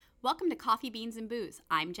Welcome to Coffee, Beans, and Booze.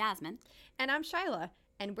 I'm Jasmine. And I'm Shyla,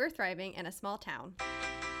 and we're thriving in a small town.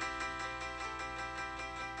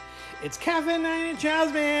 It's caffeinated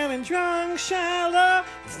Jasmine and drunk Shyla.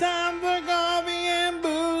 It's time for coffee and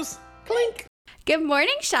booze. Clink. Good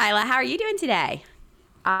morning, Shyla. How are you doing today?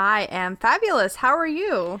 I am fabulous. How are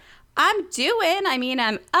you? I'm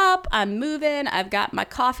up, I'm moving. I've got my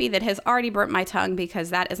coffee that has already burnt my tongue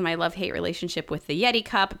because that is my love-hate relationship with the Yeti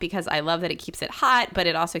cup, because I love that it keeps it hot, but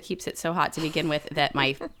it also keeps it so hot to begin with that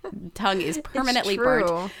my tongue is permanently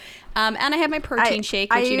burnt. And I have my protein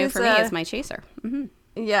shake, which for me is my chaser. Mm-hmm.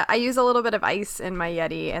 Yeah, I use a little bit of ice in my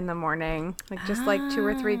Yeti in the morning, just like 2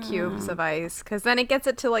 or 3 cubes of ice, because then it gets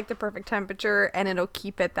it to like the perfect temperature, and it'll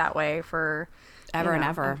keep it that way for ever and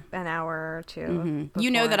ever, an hour or two. Mm-hmm.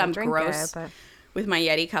 You know that I'm gross with my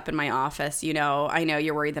Yeti cup in my office. I know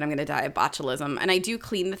you're worried that I'm going to die of botulism, and I do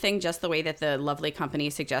clean the thing just the way that the lovely company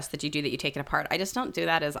suggests that you do, that you take it apart. I just don't do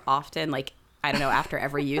that as often, after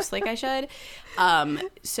every use like I should.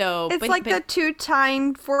 It's like the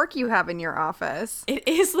 2-tine fork you have in your office. It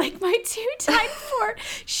is like my 2-tine fork.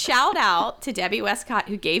 Shout out to Debbie Westcott,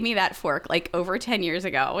 who gave me that fork over 10 years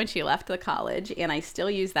ago when she left the college, and I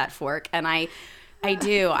still use that fork, and I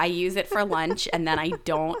use it for lunch, and then I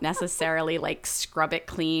don't necessarily scrub it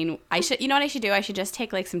clean. You know what I should do? I should just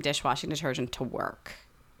take some dishwashing detergent to work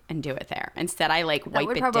and do it there. Instead, I wipe it down. That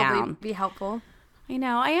would probably be helpful. I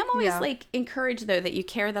know. I am always encouraged, though, that you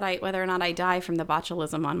care that whether or not I die from the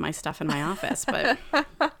botulism on my stuff in my office. But now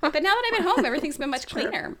that I'm at home, everything's been much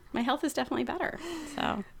cleaner. My health is definitely better.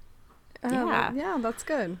 So, yeah. Yeah, that's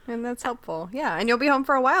good. And that's helpful. Yeah. And you'll be home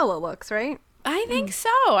for a while, it looks, right? I think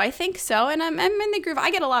so. And I'm in the groove.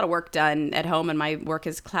 I get a lot of work done at home, and my work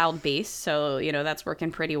is cloud-based. So, that's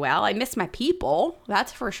working pretty well. I miss my people.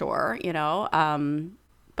 That's for sure,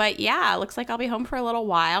 But yeah, it looks like I'll be home for a little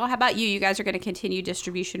while. How about you? You guys are going to continue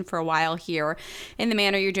distribution for a while here in the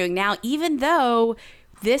manner you're doing now, even though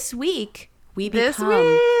this week we become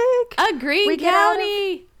a green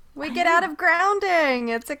county. We get out of grounding.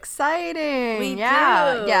 It's exciting. We do.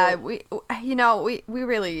 Yeah. We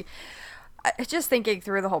really... Just thinking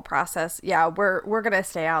through the whole process, we're going to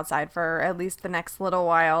stay outside for at least the next little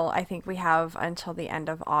while. I think we have until the end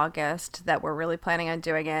of August that we're really planning on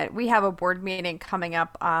doing it. We have a board meeting coming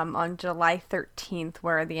up on July 13th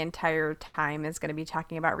where the entire time is going to be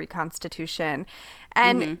talking about reconstitution.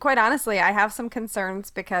 And quite honestly, I have some concerns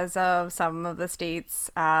because of some of the states,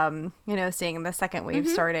 seeing the second wave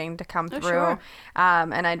starting to come through. Sure.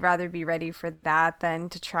 And I'd rather be ready for that than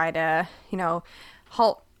to try to,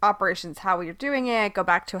 halt operations how we're doing it, go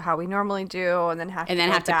back to how we normally do, and then have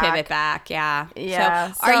to pivot back. Yeah.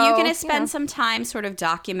 So are you going to spend some time sort of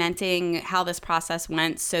documenting how this process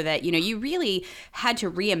went, so that you really had to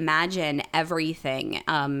reimagine everything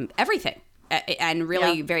and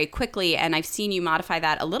really very quickly? And I've seen you modify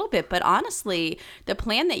that a little bit, but honestly, the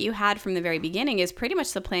plan that you had from the very beginning is pretty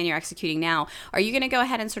much the plan you're executing now. Are you going to go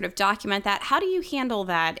ahead and sort of document that? How do you handle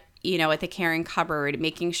that, at the Caring Cupboard,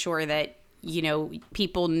 making sure that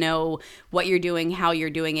people know what you're doing, how you're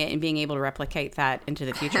doing it, and being able to replicate that into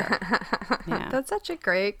the future? Yeah. That's such a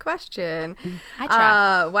great question. I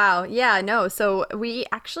try. Wow. Yeah, no. So we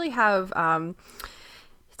actually have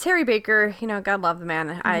Terry Baker, God love the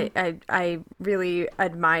man. I really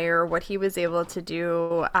admire what he was able to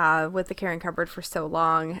do with the Caring Cupboard for so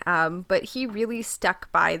long. But he really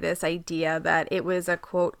stuck by this idea that it was a,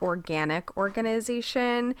 quote, organic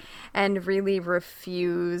organization, and really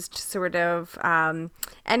refused sort of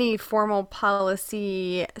any formal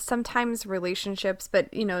policy, sometimes relationships. But,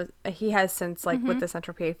 he has since with the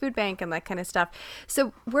Central PA Food Bank and that kind of stuff.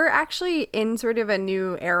 So we're actually in sort of a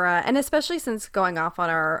new era, and especially since going off on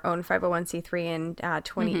our own 501c3 in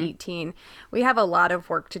 2018, we have a lot of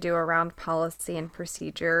work to do around policy and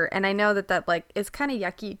procedure. And I know that is kind of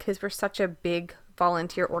yucky because we're such a big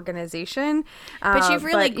volunteer organization, but you've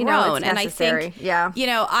really grown, and I think yeah,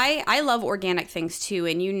 I love organic things too,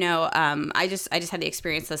 and I just had the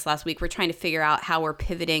experience this last week. We're trying to figure out how we're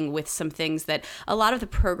pivoting with some things that a lot of the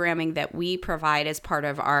programming that we provide as part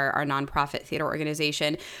of our nonprofit theater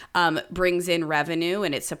organization brings in revenue,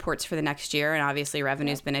 and it supports for the next year, and obviously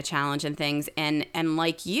revenue's been a challenge and things, and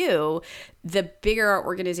like you, the bigger our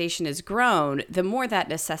organization has grown, the more that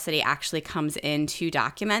necessity actually comes in to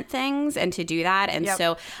document things and to do that. And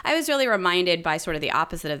so I was really reminded by sort of the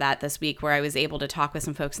opposite of that this week, where I was able to talk with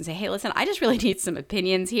some folks and say, hey, listen, I just really need some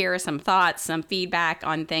opinions here, some thoughts, some feedback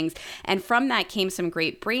on things. And from that came some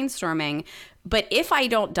great brainstorming. But if I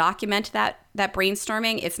don't document that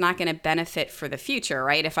brainstorming, it's not going to benefit for the future,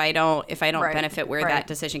 right? If I don't Right. benefit where that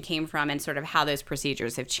decision came from and sort of how those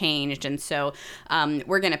procedures have changed. And so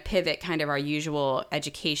we're going to pivot kind of our usual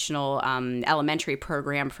educational elementary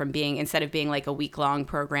program from being, instead of being like a week-long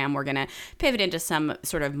program, we're going to pivot into some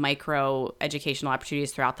sort of micro educational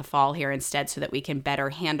opportunities throughout the fall here instead, so that we can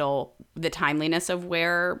better handle the timeliness of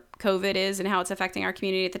where COVID is and how it's affecting our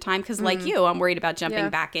community at the time. Because like you, I'm worried about jumping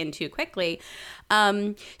back in too quickly.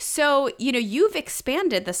 So, you've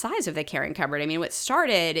expanded the size of the caring cupboard. I mean, what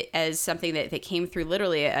started as something that came through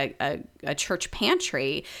literally a church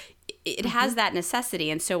pantry, it has that necessity.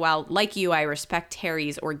 And so while, like you, I respect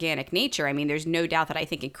Terry's organic nature, I mean, there's no doubt that I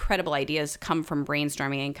think incredible ideas come from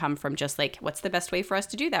brainstorming and come from just like, what's the best way for us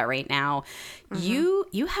to do that right now? You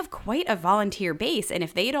have quite a volunteer base. And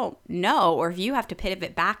if they don't know, or if you have to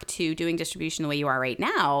pivot back to doing distribution the way you are right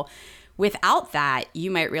now, without that, you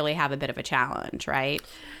might really have a bit of a challenge, right?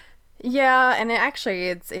 Yeah, and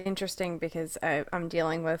it's interesting because I'm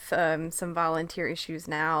dealing with some volunteer issues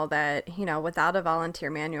now that, without a volunteer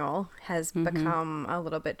manual has become a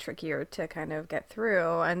little bit trickier to kind of get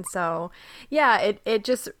through. And so, yeah, it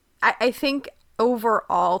just, I think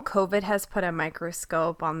overall, COVID has put a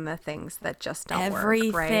microscope on the things that just don't work,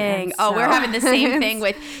 right? Everything. Oh, we're having the same thing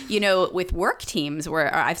with, with work teams,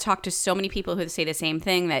 where I've talked to so many people who say the same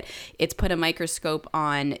thing, that it's put a microscope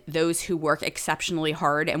on those who work exceptionally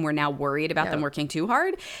hard, and we're now worried about them working too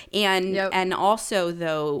hard. And also,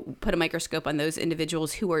 though, put a microscope on those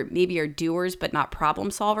individuals who are doers but not problem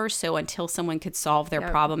solvers. So until someone could solve their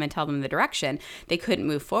problem and tell them the direction, they couldn't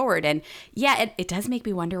move forward. And yeah, it does make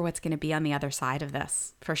me wonder what's going to be on the other side of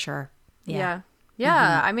this, for sure. Yeah.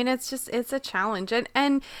 I mean, it's a challenge.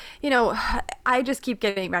 And I just keep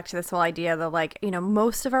getting back to this whole idea that, like,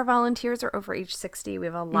 most of our volunteers are over age 60. We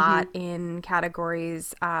have a lot in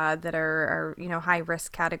categories that are high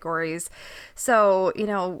risk categories. So,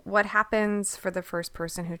 what happens for the first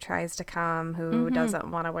person who tries to come, who doesn't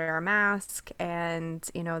want to wear a mask, and,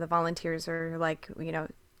 the volunteers are like,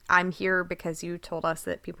 I'm here because you told us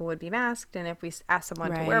that people would be masked, and if we ask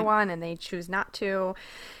someone to wear one and they choose not to,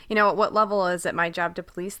 at what level is it my job to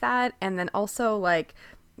police that? And then also, like,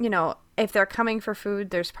 if they're coming for food,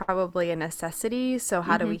 there's probably a necessity. So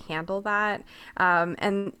how do we handle that?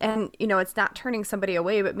 And it's not turning somebody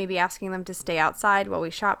away, but maybe asking them to stay outside while we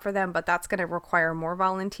shop for them. But that's going to require more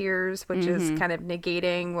volunteers, which is kind of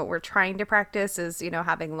negating what we're trying to practice, is,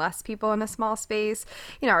 having less people in a small space.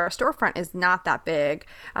 Our storefront is not that big.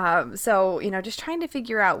 So, just trying to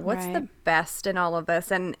figure out what's the best in all of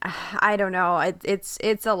this. And I don't know,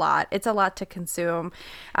 it's a lot. It's a lot to consume.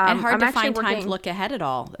 And hard to find time to look ahead at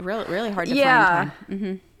all. Really hard to find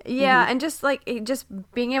time. Yeah, and just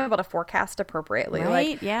being able to forecast appropriately. Right,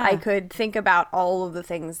 like, yeah. I could think about all of the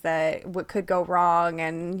things that could go wrong,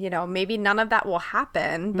 and maybe none of that will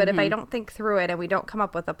happen. But if I don't think through it and we don't come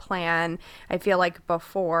up with a plan, I feel like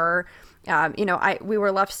before, we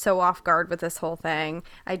were left so off guard with this whole thing.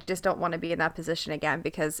 I just don't want to be in that position again,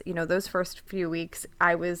 because those first few weeks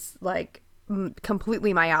I was like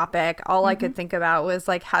completely myopic. All I could think about was,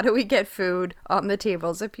 like, how do we get food on the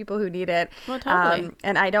tables of people who need it? Well, totally.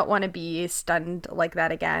 And I don't want to be stunned like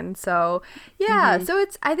that again. So yeah, so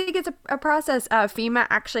I think it's a process. FEMA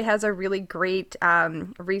actually has a really great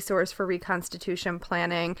resource for reconstitution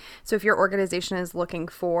planning. So if your organization is looking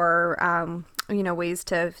for ways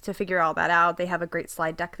to figure all that out, they have a great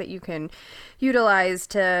slide deck that you can utilize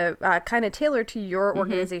to kind of tailor to your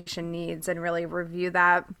organization needs and really review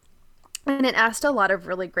that. And it asked a lot of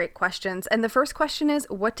really great questions. And the first question is,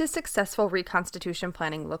 what does successful reconstitution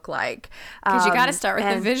planning look like? Because you got to start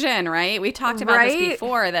with the vision, right? We talked about this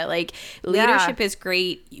before, that like leadership is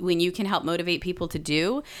great when you can help motivate people to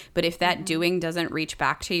do. But if that doing doesn't reach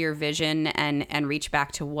back to your vision and reach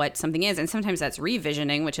back to what something is, and sometimes that's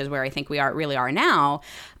revisioning, which is where I think we really are now,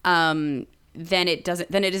 then it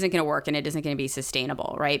isn't going to work, and it isn't going to be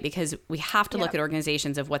sustainable, right? Because we have to look at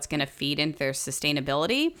organizations of what's going to feed into their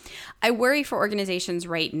sustainability. I worry for organizations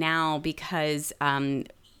right now because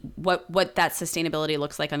what that sustainability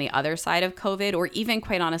looks like on the other side of COVID, or even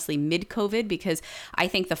quite honestly mid-COVID, because I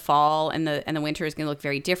think the fall and the winter is going to look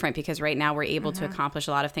very different, because right now we're able to accomplish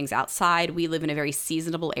a lot of things outside. We live in a very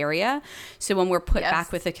seasonable area. So when we're put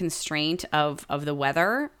back with the constraint of the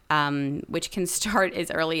weather, which can start as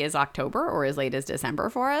early as October or as late as December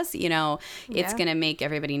for us, it's going to make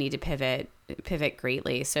everybody need to pivot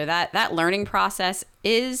greatly. So that learning process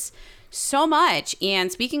is so much.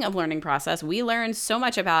 And speaking of learning process, we learned so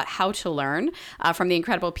much about how to learn from the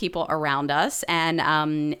incredible people around us. And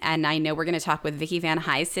I know we're going to talk with Vicki Van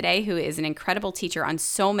Hise today, who is an incredible teacher on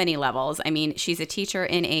so many levels. I mean, she's a teacher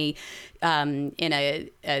in a in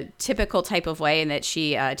a typical type of way, in that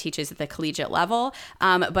she teaches at the collegiate level.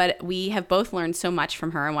 But we have both learned so much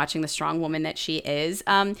from her and watching the strong woman that she is.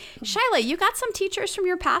 Shyla, you got some teachers from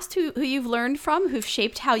your past who you've learned from, who've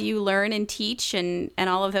shaped how you learn and teach and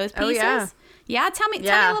all of those pieces? Oh, yeah. Yeah, tell me a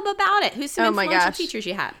little bit about it. Who's some influential teachers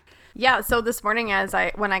you had? Yeah, so this morning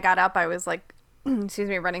when I got up, I was like, excuse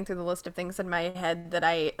me, running through the list of things in my head that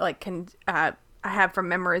I have from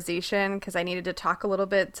memorization, because I needed to talk a little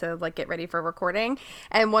bit to like get ready for recording.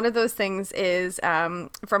 And one of those things is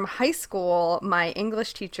from high school, my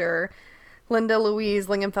English teacher, Linda Louise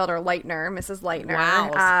Lingenfelder Leitner, Mrs.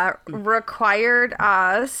 Leitner, required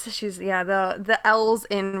us, the L's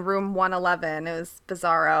in room 111, it was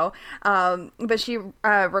bizarro, but she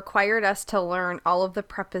required us to learn all of the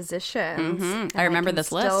prepositions. Mm-hmm. I remember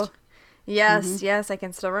this list. Yes, I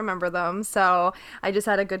can still remember them. So I just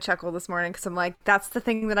had a good chuckle this morning, because I'm like, that's the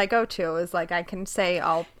thing that I go to, is like I can say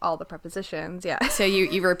all the prepositions. Yeah. So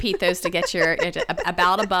you repeat those to get your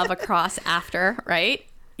about, above, across, after, right?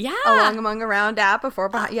 Yeah. Along, among, around, at, before,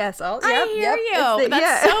 behind. Yes. Oh, yep, I hear you.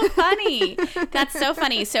 That's so funny. That's so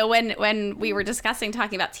funny. So when we were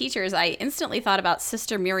talking about teachers, I instantly thought about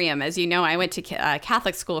Sister Miriam. As you know, I went to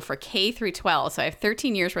Catholic school for K through 12. So I have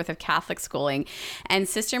 13 years worth of Catholic schooling. And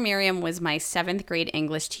Sister Miriam was my 7th grade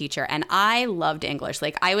English teacher. And I loved English.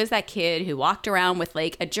 Like, I was that kid who walked around with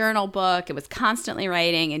like a journal book and was constantly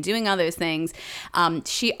writing and doing all those things.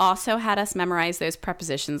 She also had us memorize those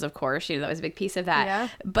prepositions, of course. That was a big piece of that. Yeah.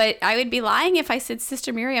 But I would be lying if I said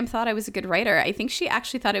Sister Miriam thought I was a good writer. I think she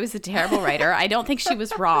actually thought I was a terrible writer. I don't think she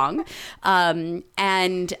was wrong.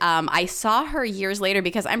 I saw her years later,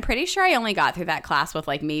 because I'm pretty sure I only got through that class with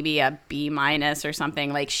like maybe a B- or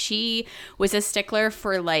something. Like, she was a stickler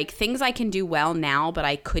for like things I can do well now, but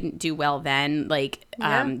I couldn't do well then, like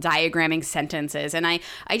diagramming sentences. And I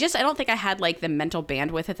don't think I had like the mental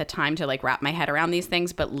bandwidth at the time to like wrap my head around these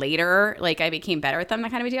things. But later, like, I became better at them,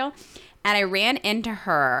 that kind of a deal. And I ran into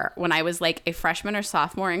her when I was like a freshman or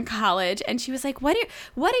sophomore in college, and she was like, what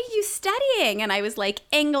are you studying? And I was like,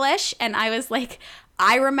 English. And I was like,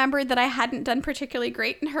 I remembered that I hadn't done particularly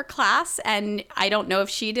great in her class, and I don't know if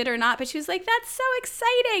she did or not, but she was like, that's so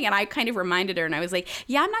exciting. And I kind of reminded her, and I was like,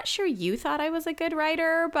 yeah, I'm not sure you thought I was a good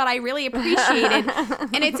writer, but I really appreciated.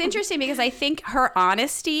 And it's interesting because I think her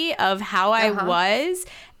honesty of how I was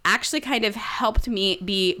actually kind of helped me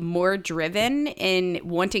be more driven in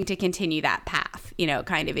wanting to continue that path,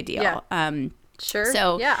 kind of a deal. Yeah. Sure.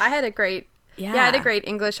 So I had a great I had a great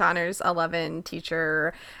English honors 11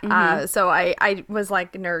 teacher. So I was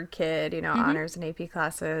like nerd kid, honors and AP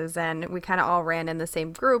classes, and we kind of all ran in the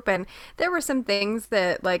same group. And there were some things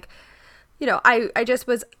that like,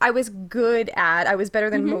 I was good at. I was better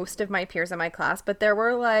than most of my peers in my class, but there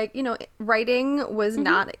were like, writing was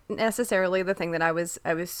not necessarily the thing that I was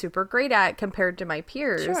super great at compared to my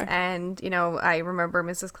peers. Sure. And, I remember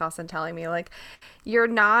Mrs. Clausen telling me like, you're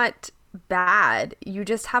not bad, you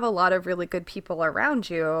just have a lot of really good people around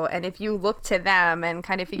you, and if you look to them and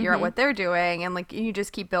kind of figure out what they're doing, and like you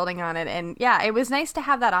just keep building on it. And it was nice to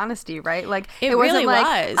have that honesty, right? Like it wasn't really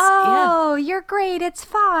like, oh, you're great, it's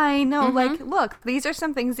fine. No, like, look, these are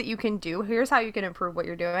some things that you can do, here's how you can improve what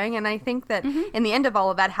you're doing. And I think that in the end of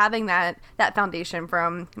all of that, having that foundation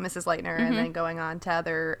from Mrs. Leitner and then going on to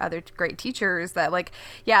other great teachers, that like,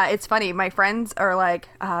 it's funny, my friends are like,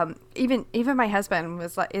 even my husband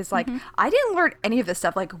is like, I didn't learn any of this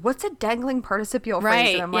stuff. Like, what's a dangling participial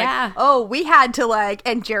phrase? And I'm like, oh, we had to like,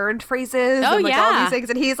 and gerund phrases and like all these things.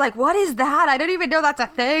 And he's like, what is that? I don't even know that's a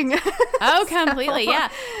thing. Oh, completely. Yeah.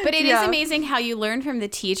 But it is amazing how you learn from the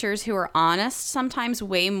teachers who are honest sometimes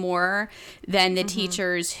way more than the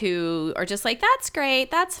teachers who are just like, that's great,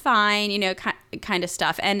 that's fine, kind of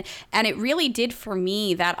stuff. And it really did for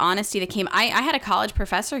me, that honesty that came. I had a college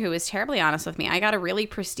professor who was terribly honest with me. I got a really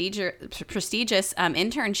prestigious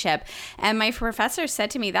internship, and my professor said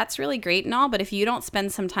to me, that's really great and all, but if you don't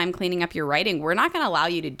spend some time cleaning up your writing, we're not going to allow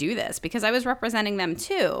you to do this, because I was representing them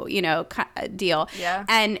too, deal. Yeah.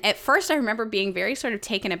 And at first I remember being very sort of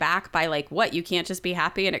taken aback by like, what, you can't just be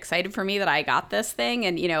happy and excited for me that I got this thing?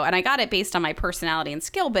 And, and I got it based on my personality and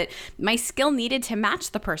skill, but my skill needed to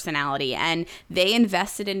match the personality, and they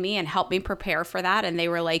invested in me and helped me prepare for that. And they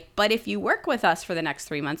were like, but if you work with us for the next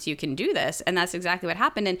 3 months, you can do this. And that's exactly what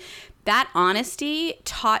happened. And that honesty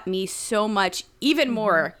taught me so much, even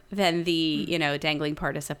more than the, dangling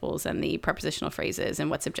participles and the prepositional phrases and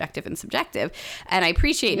what's objective and subjective. And I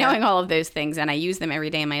appreciate knowing all of those things, and I use them every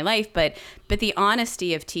day in my life. But the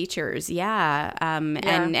honesty of teachers, and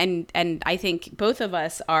I think both of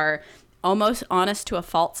us are almost honest to a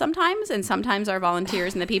fault sometimes, and sometimes our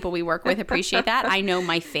volunteers and the people we work with appreciate that. I know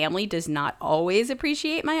my family does not always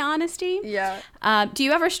appreciate my honesty. Yeah. Do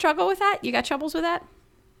you ever struggle with that? You got troubles with that?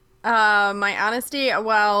 My honesty,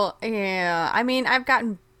 well, yeah, I mean, I've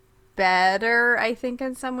gotten better, I think,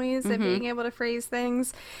 in some ways at being able to phrase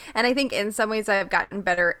things. And I think in some ways I've gotten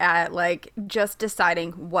better at like just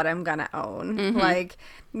deciding what I'm gonna own. Like,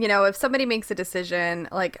 you know, if somebody makes a decision,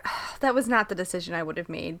 like that was not the decision I would have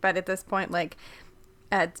made. But at this point, like,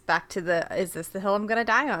 it's back to is this the hill I'm gonna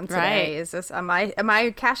die on today? Right. Is this am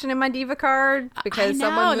I cashing in my Diva card because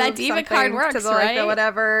someone that moved Diva card works, to the, like, the right?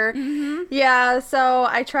 whatever? Yeah, so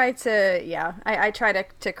I try to I try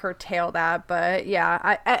to curtail that, but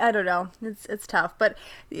yeah, I don't know, it's tough. But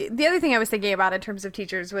the other thing I was thinking about in terms of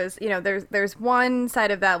teachers was, you know, there's one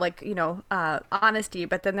side of that, like, you know, honesty,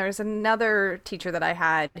 but then there's another teacher that I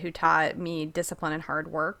had who taught me discipline and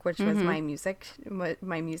hard work, which was my music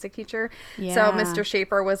teacher. Yeah. So Mr. Schaefer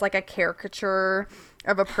was like a caricature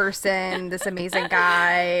of a person, this amazing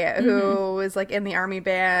guy who was like in the army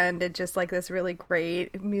band and just like this really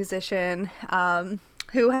great musician,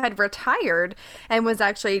 who had retired and was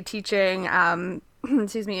actually teaching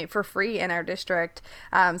excuse me, for free in our district.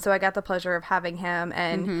 So I got the pleasure of having him,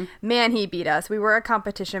 and man, he beat us. We were a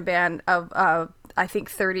competition band of I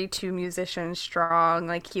think 32 musicians strong.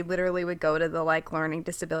 Like, he literally would go to the like learning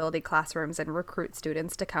disability classrooms and recruit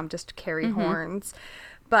students to come just carry horns.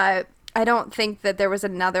 But I don't think that there was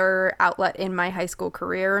another outlet in my high school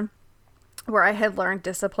career where I had learned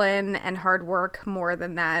discipline and hard work more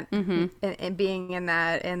than that, in being in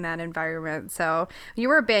that environment. So you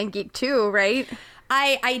were a band geek too, right?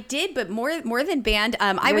 I did, but more than band.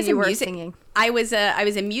 I was in music. Singing. I was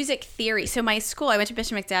a music theory. So my school, I went to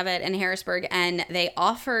Bishop McDevitt in Harrisburg, and they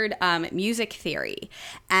offered music theory,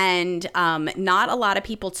 and not a lot of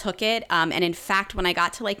people took it. And in fact, when I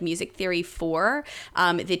got to like music theory 4,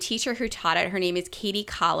 the teacher who taught it, her name is Katie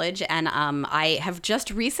College, and I have just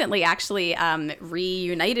recently actually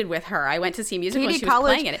reunited with her. I went to see a musical when she was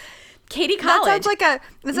playing it. Katie College. That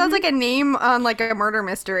sounds like a name on like a murder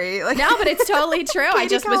mystery. Like, no, but it's totally true. I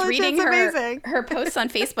just was reading amazing. her posts on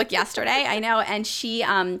Facebook yesterday. I know, and she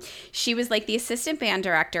was like the assistant band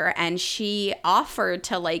director, and she offered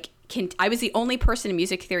to like. I was the only person in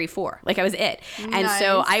music theory 4. Like, I was it. And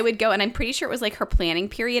so I would go, and I'm pretty sure it was like her planning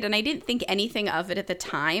period, and I didn't think anything of it at the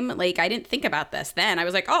time. Like, I didn't think about this then. I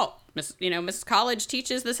was like, oh, Mrs. College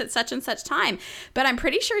teaches this at such and such time. But I'm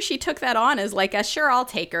pretty sure she took that on as like sure, I'll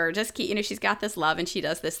take her. Just keep, she's got this love and she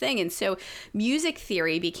does this thing. And so music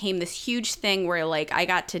theory became this huge thing where like I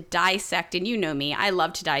got to dissect, and you know me, I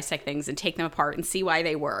love to dissect things and take them apart and see why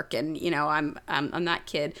they work. And I'm that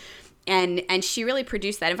kid. And she really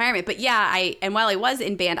produced that environment. But yeah, while I was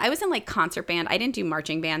in band, I was in like concert band. I didn't do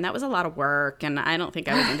marching band. That was a lot of work, and I don't think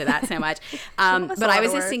I was into that so much. But I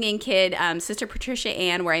was a singing kid. Sister Patricia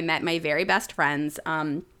Ann, where I met my very best friends.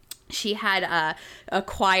 She had a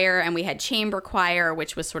choir, and we had chamber choir,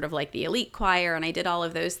 which was sort of like the elite choir, and I did all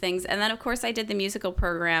of those things. And then, of course, I did the musical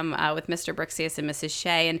program with Mr. Brixius and Mrs.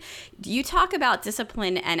 Shea. And you talk about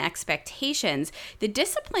discipline and expectations. The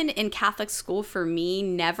discipline in Catholic school for me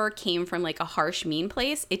never came from like a harsh, mean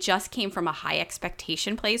place. It just came from a high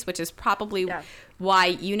expectation place, which is probably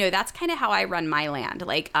why, that's kind of how I run my land.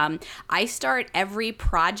 Like, I start every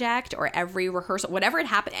project or every rehearsal, whatever it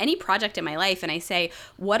happened, any project in my life, and I say,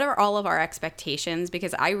 what are all of our expectations?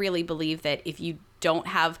 Because I really believe that if you don't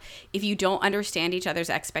understand each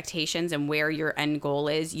other's expectations and where your end goal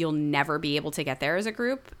is, you'll never be able to get there as a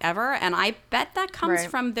group ever. And I bet that comes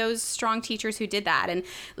from those strong teachers who did that. And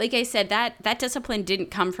like I said, that discipline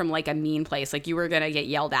didn't come from like a mean place, like you were going to get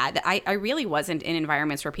yelled at. I really wasn't in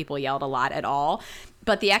environments where people yelled a lot at all.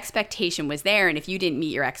 But the expectation was there, and if you didn't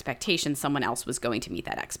meet your expectations, someone else was going to meet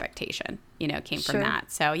that expectation. Came from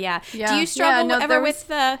that. So Do you struggle ever with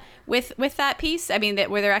that piece? I mean,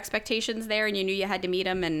 were there expectations there, and you knew you had to meet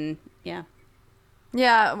them, and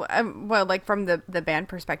Yeah, well, like from the band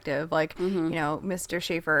perspective, like, Mr.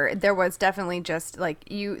 Schaefer, there was definitely just like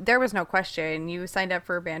there was no question. You signed up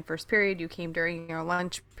for band first period. You came during your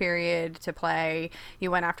lunch period to play. You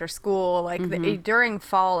went after school. Like during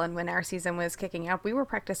fall and when our season was kicking up, we were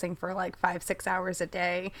practicing for like 5-6 hours a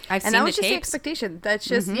day. I've seen that the was just the tapes. expectation. That's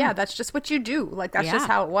just, that's just what you do. Like, that's just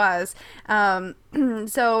how it was.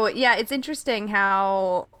 So yeah, it's interesting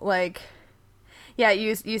how like,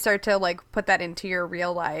 you start to like put that into your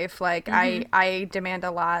real life. Like I demand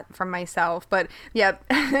a lot from myself, but yeah,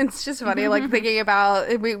 it's just funny. Like thinking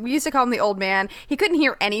about, we used to call him the old man. He couldn't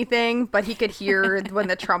hear anything, but he could hear when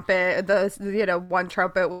the trumpet, one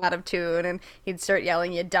trumpet was out of tune, and he'd start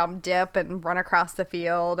yelling, "You dumb dip," and run across the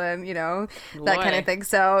field, and that kind of thing.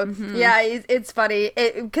 So yeah, it's funny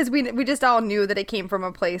because we just all knew that it came from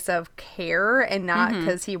a place of care and not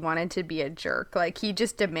because he wanted to be a jerk. Like he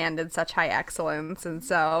just demanded such high excellence, and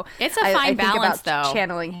so it's a fine balance, though.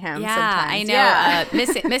 Channeling him, sometimes. I know. Yeah.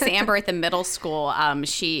 Miss Amber at the middle school,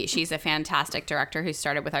 she's a fantastic director who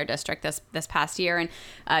started with our district this past year,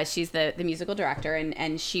 and she's the musical director,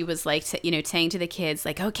 and she was like, saying to the kids,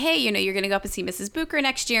 like, okay, you're going to go up and see Mrs. Booker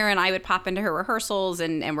next year, and I would pop into her rehearsals,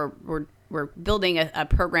 and we're building a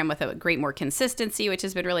program with a great more consistency, which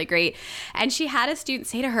has been really great. And she had a student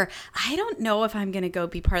say to her, I don't know if I'm going to go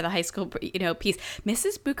be part of the high school, piece.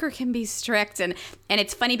 Mrs. Booker can be strict. And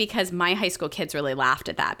it's funny because my high school kids really laughed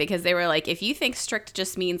at that, because they were like, if you think strict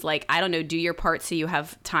just means like, I don't know, do your part so you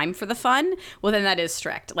have time for the fun, well, then that is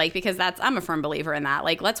strict. Like, because I'm a firm believer in that.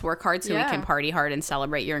 Like, let's work hard so we can party hard and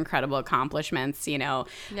celebrate your incredible accomplishments, Yeah,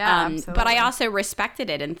 absolutely. But I also respected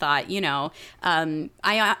it and thought,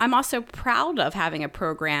 I'm also proud of having a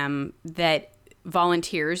program that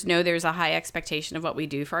volunteers know there's a high expectation of what we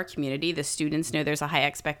do for our community. The students know there's a high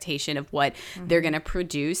expectation of what they're going to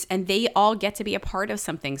produce, and they all get to be a part of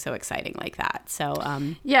something so exciting like that. So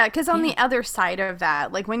because on the other side of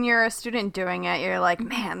that, like when you're a student doing it, you're like,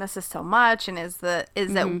 man, this is so much, and is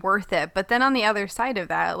it worth it? But then on the other side of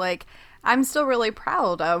that, like, I'm still really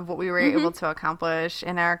proud of what we were able to accomplish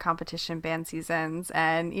in our competition band seasons,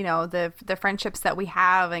 and the friendships that we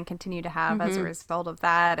have and continue to have as a result of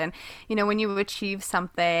that. And when you achieve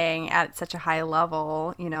something at such a high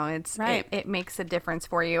level, it makes a difference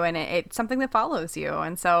for you, and it's something that follows you.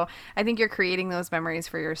 And so I think you're creating those memories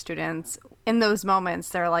for your students in those moments.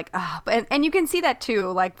 They're like, oh, and you can see that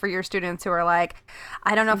too, like for your students who are like,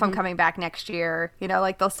 I don't know if I'm coming back next year.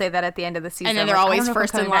 Like they'll say that at the end of the season, and then they're always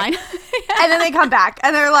first in line. And then they come back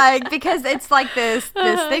and they're like, because it's like this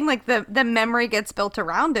thing, like the memory gets built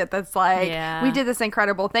around it. That's like, we did this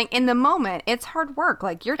incredible thing in the moment. It's hard work.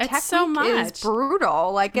 Like your technique is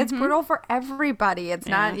brutal. Like it's brutal for everybody. It's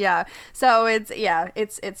not. So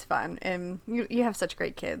it's fun. And you have such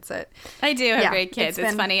great kids. I do have great kids.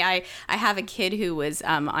 It's funny. I have a kid who was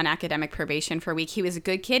on academic probation for a week. He was a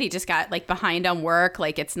good kid. He just got like behind on work.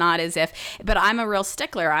 Like it's not as if, but I'm a real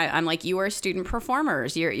stickler. I'm like, you are student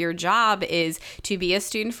performers. Your job is to be a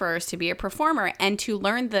student first, to be a performer, and to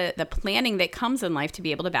learn the planning that comes in life to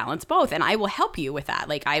be able to balance both. And I will help you with that.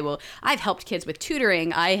 Like I've helped kids with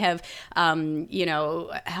tutoring. I have,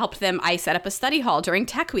 helped them. I set up a study hall during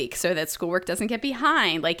Tech Week so that schoolwork doesn't get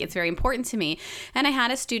behind. Like it's very important to me. And I had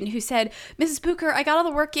a student who said, Mrs. Booker, I got all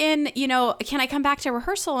the work in, can I come back to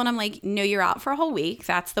rehearsal? And I'm like, no, you're out for a whole week.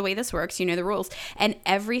 That's the way this works. You know the rules. And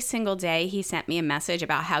every single day he sent me a message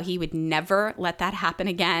about how he would never let that happen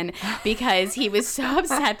again, because he was so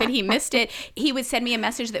upset that he missed it. He would send me a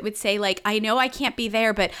message that would say, like, I know I can't be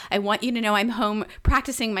there, but I want you to know I'm home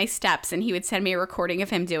practicing my steps. And he would send me a recording of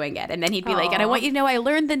him doing it. And then he'd be like, and I want you to know I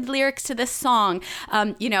learned the lyrics to this song,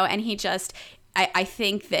 and he just, I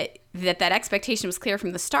think that expectation was clear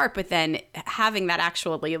from the start, but then having that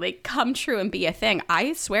actually like come true and be a thing,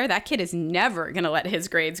 I swear that kid is never going to let his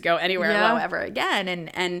grades go anywhere low ever again.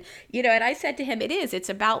 And I said to him, it's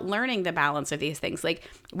about learning the balance of these things. Like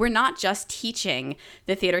we're not just teaching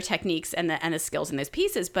the theater techniques and the skills in those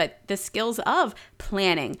pieces, but the skills of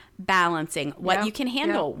planning, balancing, what you can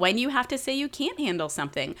handle, when you have to say you can't handle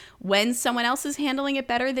something, when someone else is handling it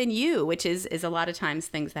better than you, which is a lot of times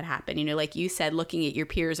things that happen, like you said, looking at your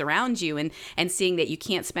peers around you and seeing that you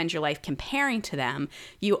can't spend your life comparing to them.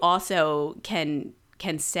 You also can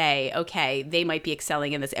say, okay, they might be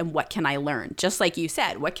excelling in this, and what can I learn? Just like you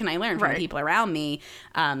said, what can I learn from the people around me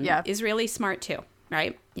is really smart too,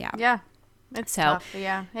 right? Yeah. It's tough,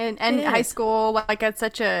 yeah. And high school, like, it's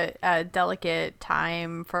such a delicate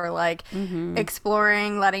time for, like,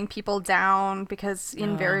 exploring, letting people down, because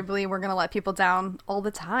invariably we're going to let people down all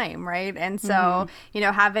the time, right? And so,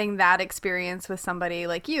 having that experience with somebody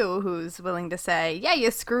like you who's willing to say, yeah,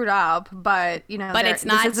 you screwed up, but, but it's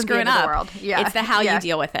not screwing up. It's the how you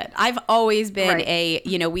deal with it. I've always been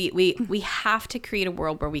we have to create a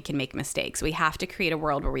world where we can make mistakes. We have to create a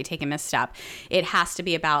world where we take a misstep. It has to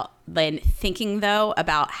be about then thinking, though,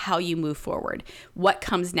 about how you move forward, what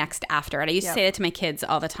comes next after. And I used to say that to my kids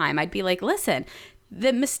all the time. I'd be like, listen,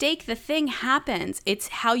 the mistake, the thing happens. It's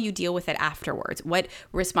how you deal with it afterwards. What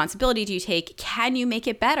responsibility do you take? Can you make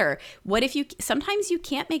it better? What if sometimes you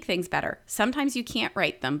can't make things better. Sometimes you can't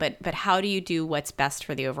right them, but how do you do what's best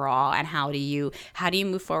for the overall, and how do you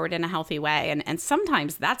move forward in a healthy way? And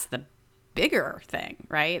sometimes that's the bigger thing,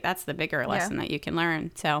 right? That's the bigger lesson that you can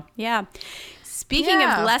learn. So, yeah. Speaking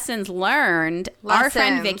of lessons learned, our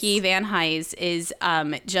friend Vicki Van Hise is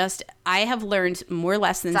I have learned more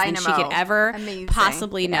lessons than she could ever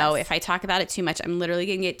possibly know. If I talk about it too much, I'm literally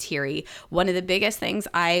going to get teary. One of the biggest things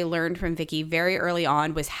I learned from Vicki very early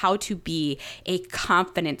on was how to be a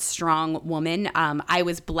confident, strong woman. I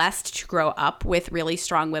was blessed to grow up with really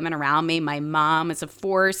strong women around me. My mom is a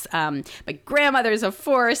force. My grandmother's a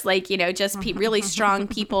force, just really strong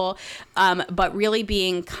people. But really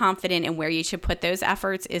being confident in where you should put those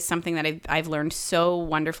efforts is something that I've learned so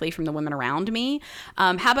wonderfully from the women around me.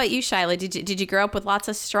 How about you, Shyla? Did you grow up with lots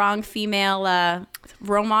of strong female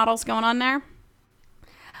role models going on there?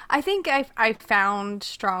 I think I found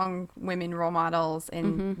strong women role models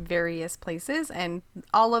in various places, and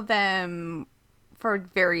all of them for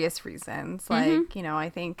various reasons.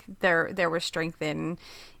 I think there was strength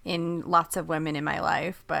in lots of women in my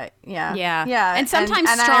life, but yeah. And sometimes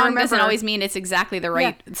strong doesn't always mean it's exactly the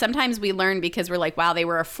right. Yeah. Sometimes we learn because we're like, wow, they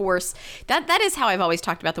were a force. That is how I've always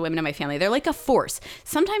talked about the women in my family. They're like a force.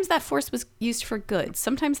 Sometimes that force was used for good.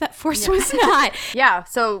 Sometimes that force was not. Yeah.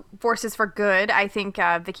 So forces for good. I think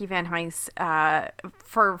Vicki Van Hise,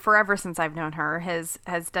 for forever since I've known her, has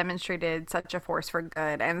demonstrated such a force for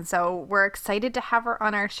good, and so we're excited to have her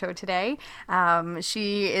on our show today.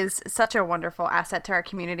 She is such a wonderful asset to our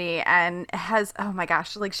community. And has, oh my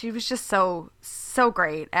gosh, she was just so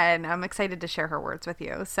great, and I'm excited to share her words with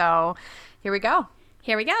you. So here we go.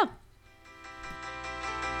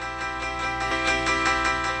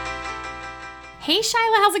 Hey,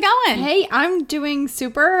 Shyla, how's it going? Hey, I'm doing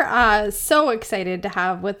super. So excited to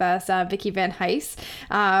have with us Vicki Van Hise,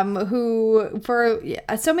 who, for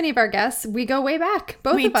so many of our guests, we go way back,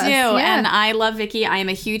 both of us. We do, and I love Vicki. I am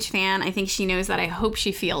a huge fan. I think she knows that. I hope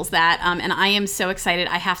she feels that. And I am so excited.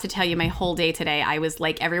 I have to tell you, my whole day today, I was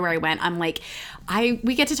everywhere I went, I'm like,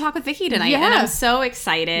 we get to talk with Vicki tonight, and I'm so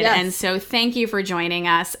excited. Yes. And so thank you for joining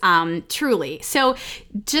us, truly. So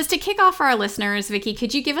just to kick off for our listeners, Vicki,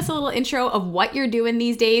 could you give us a little intro of what you're doing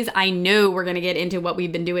these days? I know we're going to get into what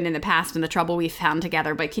we've been doing in the past and the trouble we've found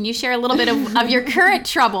together, but can you share a little bit of your current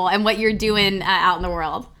trouble and what you're doing out in the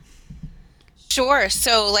world? Sure.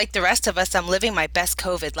 So like the rest of us, I'm living my best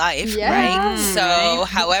COVID life, right? So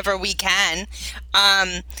however we can.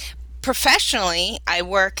 Professionally, I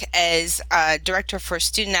work as Director for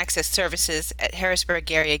Student Access Services at Harrisburg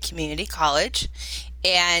Area Community College.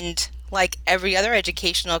 And like every other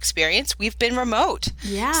educational experience, we've been remote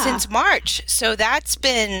since March. So that's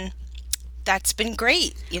been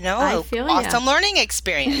great, I feel awesome learning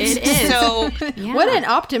experience. It is. So what an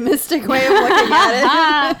optimistic way of looking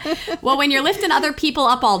at it. Well, when you're lifting other people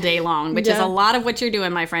up all day long, which is a lot of what you're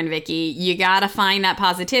doing, my friend Vicki, you got to find that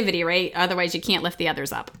positivity, right? Otherwise you can't lift the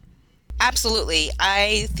others up. Absolutely.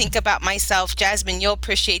 I think about myself, Jasmine, you'll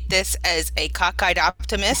appreciate this, as a cockeyed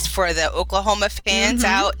optimist for the Oklahoma fans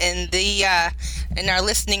out in in our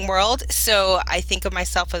listening world. So I think of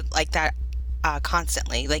myself like that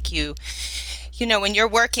constantly. Like when you're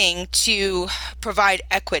working to provide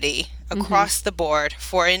equity across the board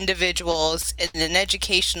for individuals in an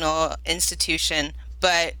educational institution,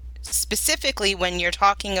 but specifically when you're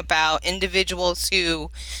talking about individuals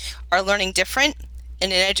who are learning different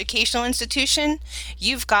in an educational institution,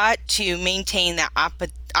 you've got to maintain that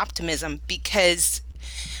optimism, because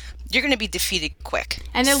you're going to be defeated quick.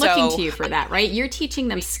 And they're looking to you for that, right? You're teaching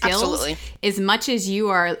them skills as much as you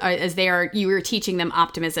are teaching them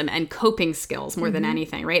optimism and coping skills more than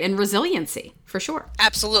anything, right? And resiliency, for sure.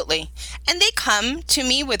 Absolutely. And they come to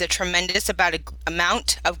me with a tremendous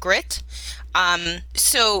amount of grit.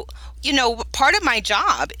 So, part of my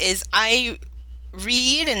job is I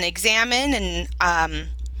read and examine and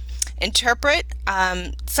interpret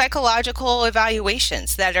psychological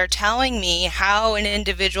evaluations that are telling me how an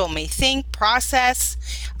individual may think, process,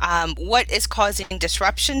 what is causing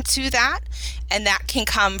disruption to that. And that can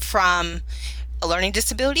come from a learning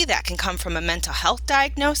disability, that can come from a mental health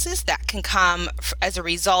diagnosis, that can come as a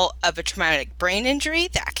result of a traumatic brain injury,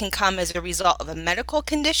 that can come as a result of a medical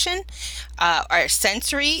condition, or a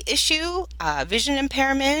sensory issue, vision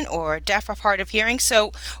impairment, or deaf or hard of hearing.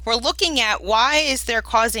 So we're looking at why is there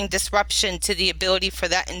causing disruption to the ability for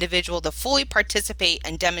that individual to fully participate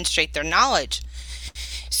and demonstrate their knowledge.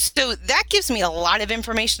 So that gives me a lot of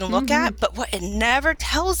information to look at, but what it never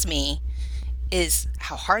tells me is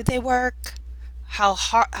how hard they work, how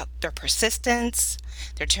hard their persistence,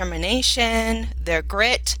 their determination, their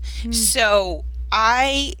grit. So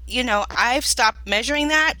I've stopped measuring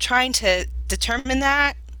that, trying to determine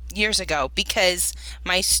that years ago, because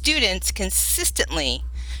my students consistently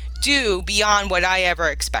do beyond what I ever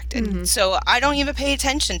expected. So I don't even pay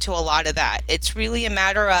attention to a lot of that. It's really a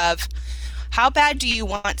matter of how bad do you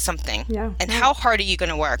want something, and how hard are you going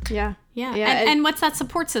to work? Yeah. And what's that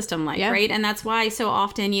support system like, right? And that's why so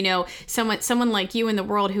often, someone like you in the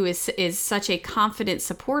world who is such a confident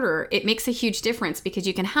supporter, it makes a huge difference, because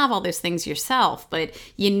you can have all those things yourself, but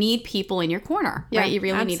you need people in your corner, right? You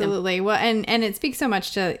really need them. Absolutely. Well, and it speaks so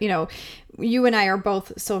much to, you and I are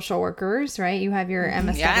both social workers, right? You have your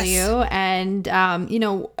MSW, and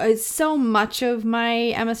so much of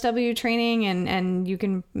my MSW training, and you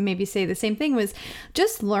can maybe say the same thing, was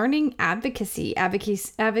just learning advocacy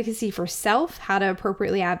for self, how to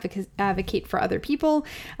appropriately advocate for other people,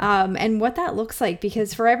 and what that looks like,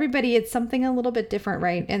 because for everybody it's something a little bit different,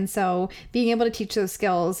 right? And so being able to teach those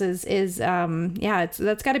skills is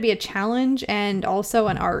that's got to be a challenge, and also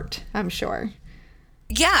an art, I'm sure.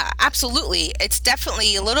 Yeah, absolutely. It's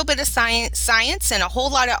definitely a little bit of science and a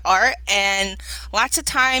whole lot of art, and lots of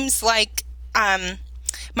times like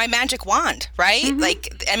my magic wand, right? And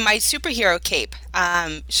my superhero cape.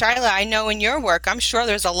 Shyla, I know in your work, I'm sure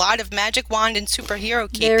there's a lot of magic wand and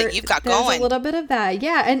superhero cape that you've got going. There's a little bit of that,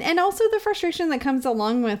 yeah. And also the frustration that comes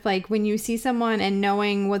along with, like, when you see someone and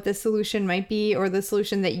knowing what the solution might be, or the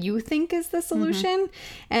solution that you think is the solution,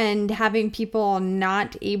 and having people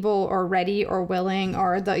not able or ready or willing,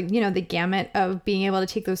 or the gamut of being able to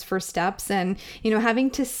take those first steps, and having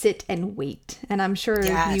to sit and wait. And I'm sure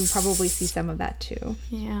you probably see some of that too.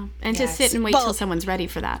 Yeah, and to sit and wait till someone's ready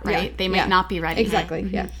for that, right? They might not be ready. Exactly,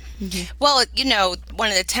 yeah. Well, one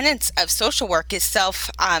of the tenets of social work is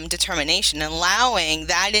self-determination, allowing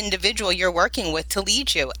that individual you're working with to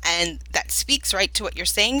lead you. And that speaks right to what you're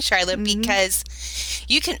saying, Shyla, because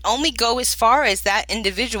you can only go as far as that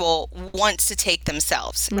individual wants to take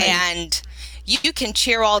themselves. Right. And you can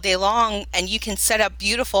cheer all day long, and you can set up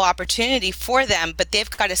beautiful opportunity for them, but they've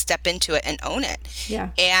got to step into it and own it. Yeah.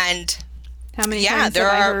 And how many times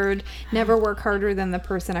have I heard, never work harder than the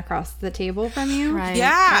person across the table from you? Right.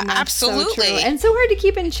 Yeah, absolutely. So and so hard to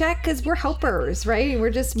keep in check, because we're helpers, right?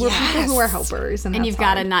 We're people who are helpers. And you've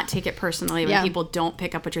got to not take it personally when people don't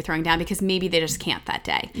pick up what you're throwing down, because maybe they just can't that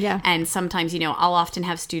day. Yeah. And sometimes, I'll often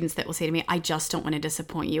have students that will say to me, I just don't want to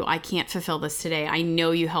disappoint you. I can't fulfill this today. I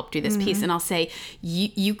know you helped do this piece. And I'll say,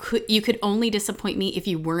 you could only disappoint me if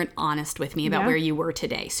you weren't honest with me about where you were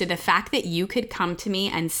today. So the fact that you could come to me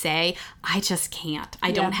and say, I just can't.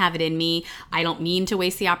 I don't have it in me. I don't mean to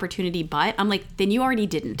waste the opportunity, but I'm like, then you already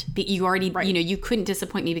didn't. You already, you couldn't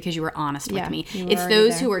disappoint me because you were honest with me. It's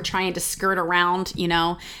those who are trying to skirt around,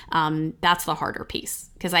 that's the harder piece,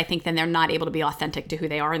 because I think then they're not able to be authentic to who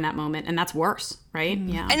they are in that moment, and that's worse, right?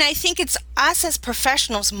 Yeah. And I think it's us as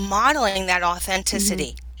professionals modeling that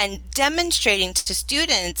authenticity. And demonstrating to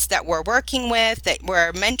students that we're working with, that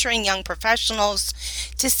we're mentoring young professionals,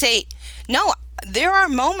 to say, no, there are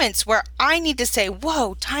moments where I need to say,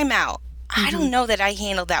 whoa, time out. I don't know that I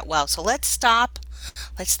handled that well. So let's stop.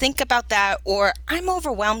 Let's think about that. Or I'm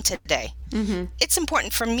overwhelmed today. It's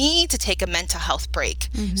important for me to take a mental health break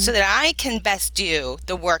so that I can best do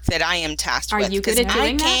the work that I am tasked with. Are you good at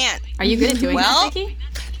doing that? Are you good at doing that, Vicki?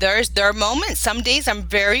 There are moments. Some days I'm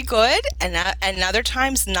very good, and other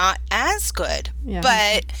times not as good. Yeah.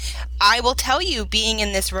 But I will tell you, being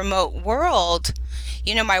in this remote world,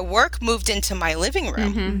 my work moved into my living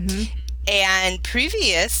room. And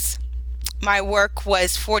previous, my work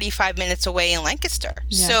was 45 minutes away in Lancaster.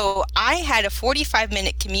 Yeah. So I had a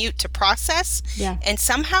 45-minute commute to process. Yeah. And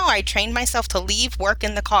somehow I trained myself to leave work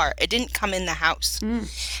in the car. It didn't come in the house.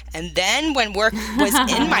 And then when work was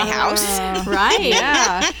in my house. Right.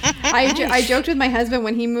 Yeah. I joked with my husband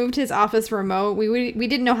when he moved his office remote. We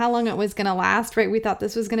didn't know how long it was going to last, right? We thought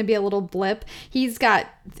this was going to be a little blip. He's got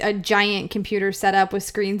a giant computer set up with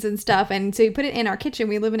screens and stuff. And so he put it in our kitchen.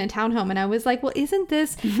 We live in a townhome. And I was like, well, isn't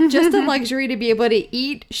this just a luxury to be able to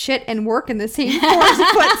eat, shit, and work in the same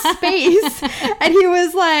 4-foot space? And he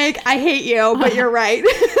was like, I hate you, but you're right.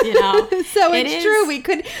 So it's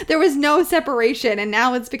true. There was no separation, and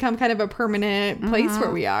now it's become kind of a permanent place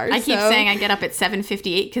where we are. I keep saying I get up at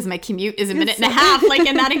 7:58 because my commute is a minute and a half,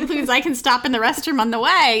 and that includes I can stop in the restroom on the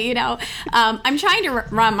way. I'm trying to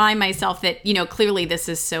remind myself that clearly this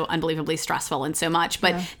is so unbelievably stressful and so much.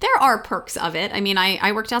 But there are perks of it. I mean,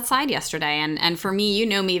 I worked outside yesterday, and for me, you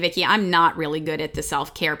know me, Vicki, I'm not really good at the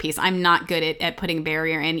self-care piece. I'm not good at putting a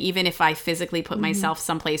barrier in. Even if I physically put myself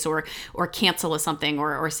someplace or cancel something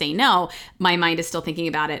or say no, my mind is still thinking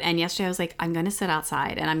about it. And yesterday I was like, I'm going to sit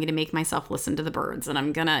outside and I'm going to make myself listen to the birds, and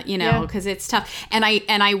I'm going to, because it's tough. And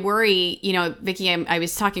I worry, Vicki, I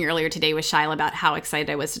was talking earlier today with Shyla about how excited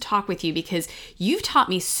I was to talk with you, because you've taught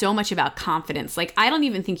me so much about confidence. Like, I don't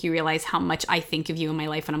even think you realize how much I think of you in my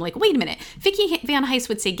life. And I'm like, wait a minute, Vicki Van Heist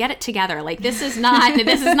would say, get it together. Like, this is not how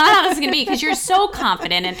this is going to be, because you're so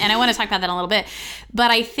confident. And I want to talk about that in a little bit.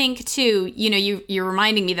 But I think too, you're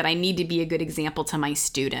reminding me that I need to be a good example to my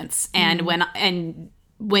students. And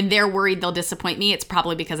when they're worried they'll disappoint me, it's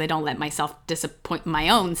probably because I don't let myself disappoint my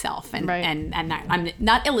own self, and I'm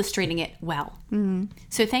not illustrating it well.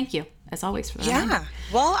 So thank you, as always, for that. Yeah.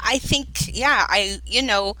 Well, I think,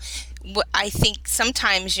 I think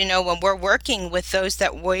sometimes, when we're working with those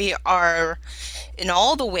that we are, in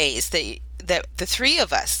all the ways that the three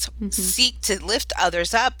of us seek to lift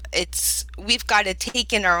others up, we've got to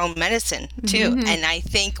take in our own medicine too. And I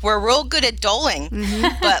think we're real good at doling,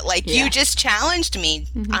 but you just challenged me,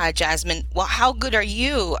 Jasmine, well, how good are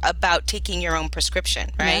you about taking your own prescription,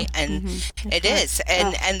 right? And it is.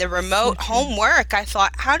 And the remote homework, I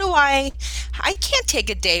thought, I can't take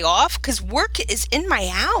a day off because work is in my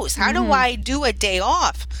house. How do I do a day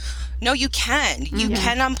off? No, you can. You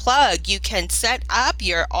can unplug. You can set up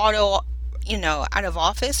your auto out of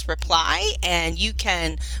office reply, and you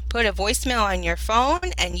can put a voicemail on your phone,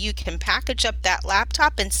 and you can package up that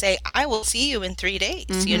laptop and say, I will see you in 3 days,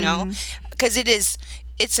 because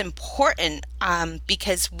it's important,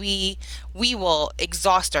 because we will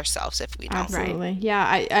exhaust ourselves if we don't. Absolutely.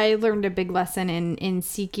 Yeah. I learned a big lesson in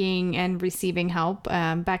seeking and receiving help,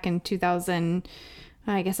 back in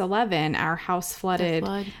 2011, our house flooded,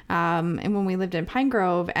 and when we lived in Pine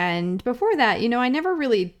Grove. And before that, I never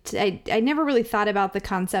really thought about the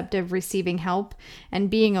concept of receiving help and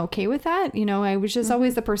being okay with that. I was just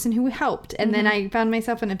always the person who helped. And then I found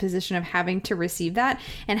myself in a position of having to receive that,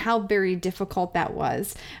 and how very difficult that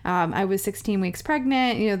was. I was 16 weeks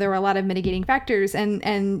pregnant. There were a lot of mitigating factors. And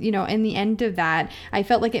in the end of that, I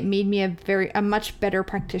felt like it made me a much better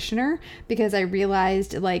practitioner, because I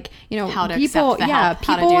realized, how to people, accept the help.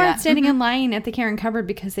 People aren't standing in line at the Care and Cupboard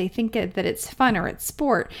because they think that it's fun or it's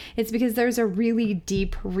sport. It's because there's a really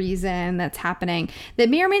deep reason that's happening that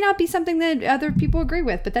may or may not be something that other people agree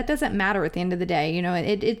with, but that doesn't matter at the end of the day.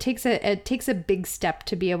 It takes a big step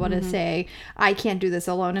to be able to say, I can't do this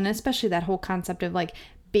alone. And especially that whole concept of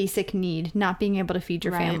basic need, not being able to feed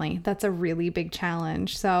your family. That's a really big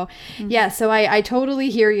challenge. So so I totally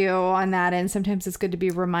hear you on that. And sometimes it's good to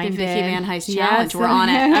be reminded. The Vicki Van Heist challenge. We're on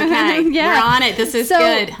it. Okay. We're on it. This is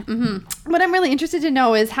good. What I'm really interested to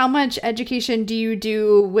know is, how much education do you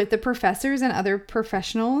do with the professors and other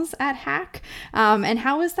professionals at HACC? And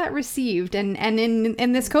how is that received? And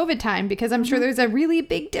in this COVID time, because I'm sure there's a really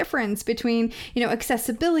big difference between,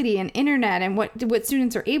 accessibility and internet and what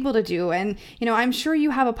students are able to do. And, I'm sure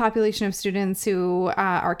you have a population of students who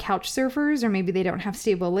are couch surfers, or maybe they don't have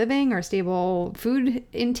stable living or stable food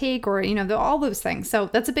intake, or all those things. So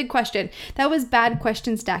that's a big question. That was bad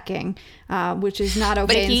question stacking, which is not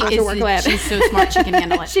okay in social work lab. She's so smart, she can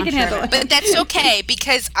handle it. She can handle it. But that's okay,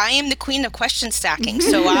 because I am the queen of question stacking,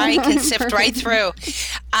 so I can sift right through.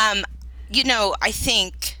 I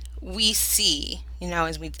think we see,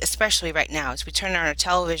 especially right now, as we turn on our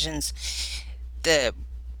televisions, the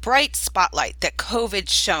bright spotlight that COVID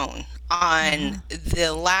shone on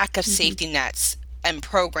the lack of safety nets and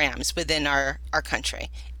programs within our country.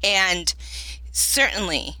 And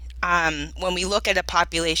certainly, when we look at a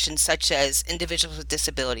population such as individuals with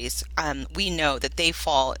disabilities, we know that they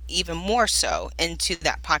fall even more so into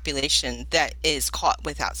that population that is caught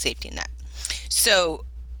without safety net. So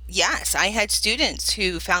yes, I had students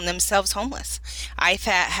who found themselves homeless. I've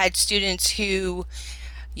had students who,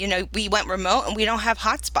 we went remote and we don't have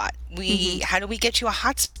hotspot. How do we get you a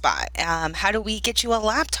hotspot? How do we get you a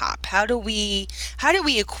laptop? How do we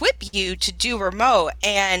equip you to do remote?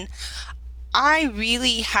 And I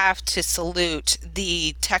really have to salute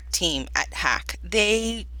the tech team at HACC.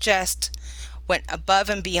 They just went above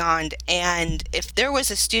and beyond. And if there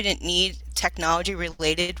was a student need technology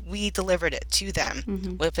related, we delivered it to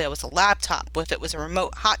them. If it was a laptop, if it was a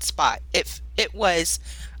remote hotspot, if it was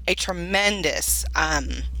a tremendous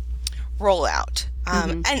rollout,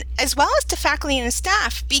 and as well as to faculty and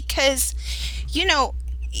staff, because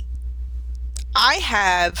I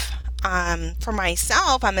have for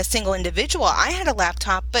myself, I'm a single individual. I had a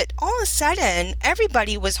laptop, but all of a sudden,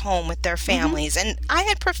 everybody was home with their families. And I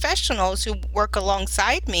had professionals who work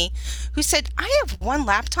alongside me who said, I have one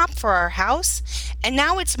laptop for our house, and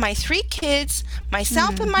now it's my 3 kids,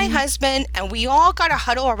 myself and my husband, and we all got to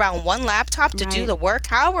huddle around one laptop to do the work.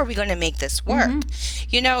 How are we going to make this work?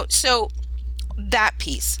 So that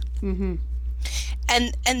piece.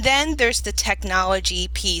 And then there's the technology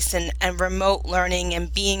piece and remote learning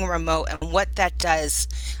and being remote and what that does.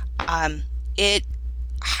 It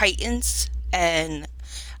heightens and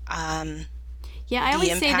I always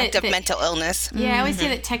the say impact that of mental illness. Yeah, I always say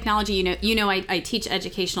that technology, I teach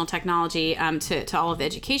educational technology to all of the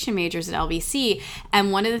education majors at LVC.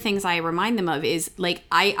 And one of the things I remind them of is, like,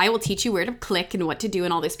 I will teach you where to click and what to do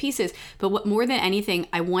and all those pieces. But what more than anything,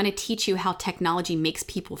 I want to teach you how technology makes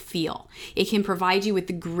people feel. It can provide you with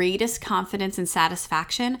the greatest confidence and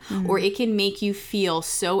satisfaction, or it can make you feel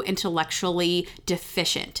so intellectually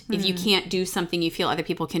deficient if you can't do something you feel other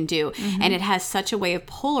people can do. And it has such a way of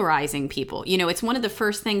polarizing people. It's one of the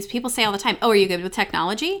first things people say all the time. Oh, are you good with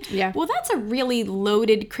technology? Yeah. Well, that's a really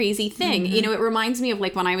loaded, crazy thing. It reminds me of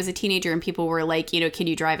like when I was a teenager and people were like, can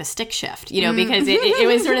you drive a stick shift? Because it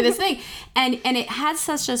was sort of this thing. And it has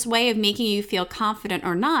such this way of making you feel confident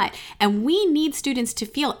or not. And we need students to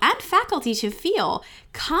feel, and faculty to feel,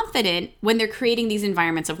 confident when they're creating these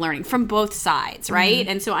environments of learning from both sides, right?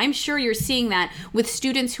 And so I'm sure you're seeing that with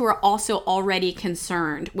students who are also already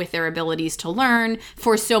concerned with their abilities to learn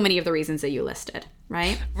for so many of the reasons that you listed,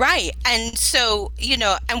 right? Right. And so,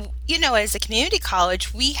 as a community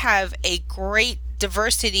college, we have a great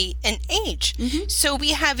diversity in age. So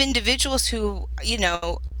we have individuals who,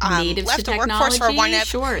 Natives left to the workforce for one technology,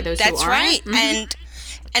 sure, those that's who right. aren't.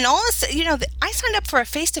 And all of a sudden, I signed up for a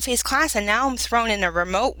face-to-face class and now I'm thrown in a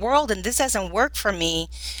remote world and this doesn't work for me.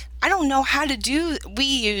 I don't know how to do. We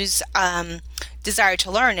use Desire to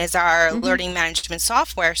Learn as our learning management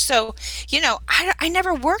software. So, I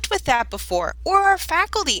never worked with that before, or our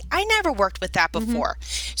faculty, I never worked with that before.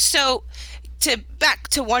 So back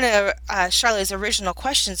to one of Charlotte's original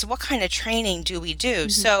questions, what kind of training do we do?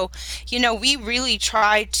 So, we really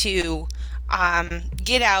try to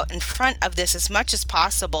get out in front of this as much as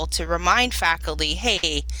possible to remind faculty,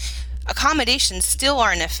 hey, accommodations still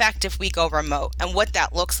are in effect if we go remote and what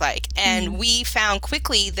that looks like. And we found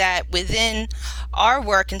quickly that within our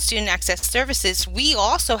work in student access services, we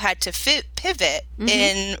also had to pivot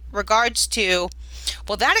in regards to,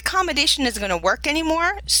 well, that accommodation isn't going to work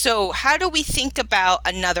anymore. So how do we think about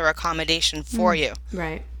another accommodation for you?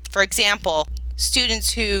 Right. For example,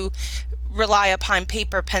 students who rely upon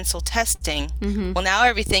paper pencil testing. Well, now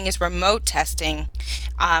everything is remote testing.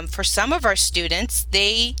 For some of our students,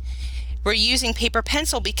 they were using paper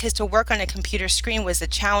pencil because to work on a computer screen was a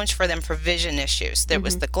challenge for them for vision issues. There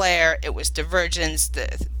was the glare, it was divergence,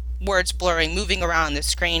 the words blurring, moving around the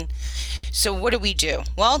screen. So what do?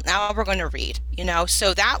 Well, now we're going to read,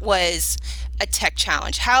 so that was a tech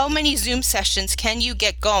challenge. How many Zoom sessions can you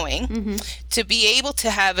get going to be able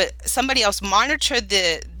to have somebody else monitor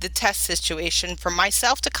the test situation, for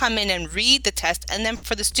myself to come in and read the test, and then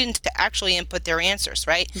for the student to actually input their answers,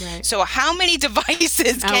 right? So how many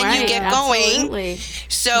devices can you get going?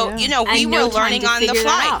 So, we were learning on the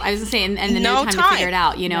fly. I was going to say, and then no time to figure it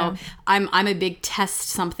out. I'm a big test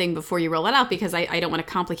something before you roll it out because I don't want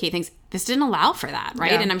to complicate things. This didn't allow for that,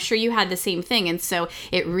 right? And I'm sure you had the same thing. And so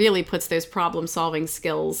it really puts those problem-solving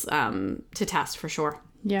skills to test for sure.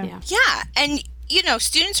 Yeah. And,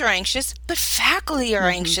 students are anxious, but faculty are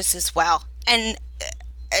anxious as well. And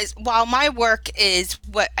while my work is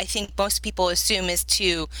what I think most people assume is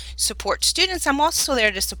to support students, I'm also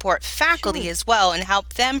there to support faculty as well and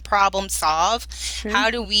help them problem solve. How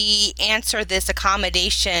do we answer this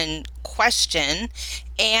accommodation question?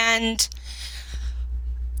 And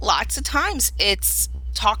lots of times it's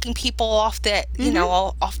talking people off the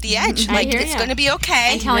off the edge, like it's going to be okay,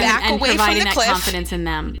 and telling back them, and away providing from the that cliff. confidence in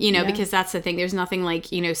them, because that's the thing. There's nothing like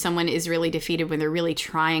someone is really defeated when they're really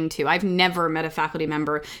trying to. I've never met a faculty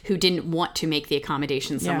member who didn't want to make the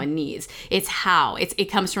accommodation someone needs. It's how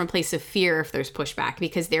it comes from a place of fear if there's pushback,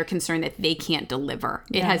 because they're concerned that they can't deliver.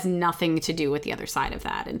 It has nothing to do with the other side of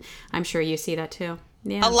that, and I'm sure you see that too.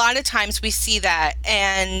 Yeah. A lot of times we see that,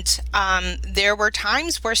 and there were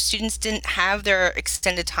times where students didn't have their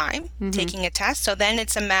extended time taking a test. So then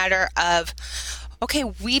it's a matter of, okay,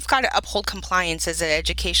 we've got to uphold compliance as an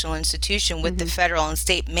educational institution with the federal and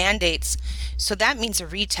state mandates. So that means a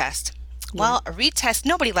retest. Well, a retest,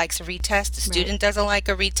 nobody likes a retest. The student doesn't like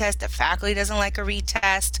a retest. The faculty doesn't like a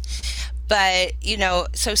retest. But,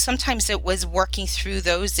 so sometimes it was working through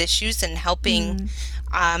those issues and helping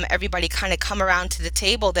everybody kind of come around to the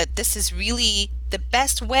table that this is really the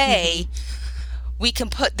best way we can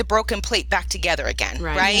put the broken plate back together again,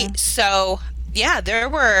 right? Yeah. So yeah, there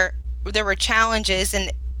were challenges,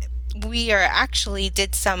 and we actually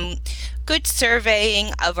did some good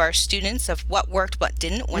surveying of our students of what worked, what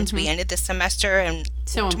didn't once we ended the semester, and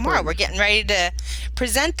tomorrow we're getting ready to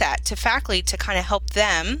present that to faculty to kind of help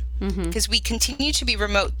them, because we continue to be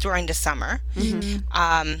remote during the summer.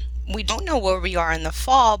 We don't know where we are in the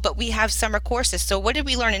fall, but we have summer courses. So what did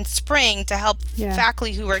we learn in spring to help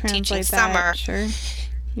faculty who are teaching summer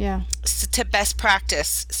to best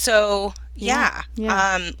practice? So a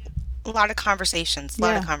lot of conversations,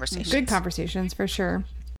 Good conversations for sure.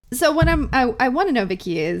 So what I want to know,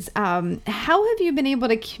 Vicki, is how have you been able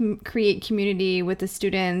to create community with the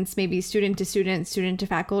students, maybe student to student, student to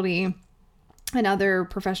faculty, and other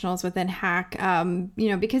professionals within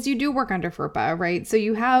HACC, because you do work under FERPA, right? So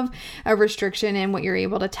you have a restriction in what you're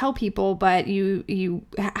able to tell people, but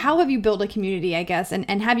how have you built a community, I guess,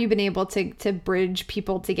 and have you been able to bridge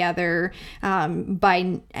people together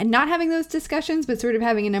by not having those discussions, but sort of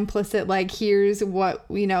having an implicit, like, here's what,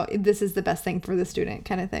 this is the best thing for the student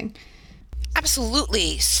kind of thing?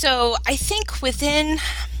 Absolutely. So I think within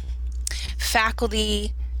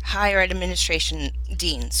faculty, higher ed administration,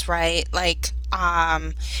 deans, right? Like,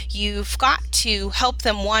 you've got to help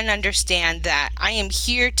them, one, understand that I am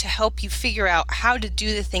here to help you figure out how to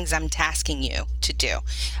do the things I'm tasking you to do.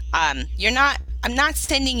 I'm not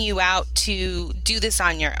sending you out to do this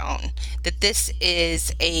on your own, that this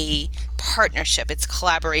is a partnership. It's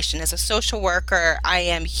collaboration. As a social worker, I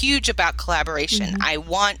am huge about collaboration. I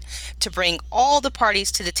want to bring all the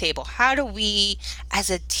parties to the table. How do we, as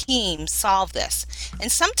a team, solve this?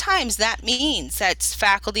 And sometimes that means that's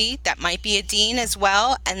faculty, that might be a dean as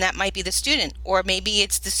well, and that might be the student, or maybe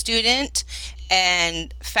it's the student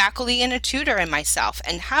and faculty and a tutor and myself.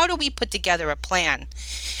 And how do we put together a plan?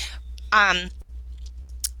 And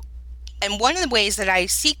one of the ways that I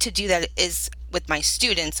seek to do that is with my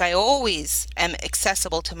students. I always am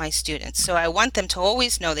accessible to my students. So I want them to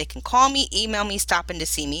always know they can call me, email me, stop in to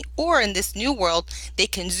see me, or in this new world, they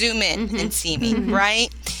can Zoom in and see me, right?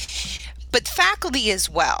 But faculty as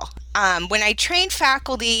well. When I train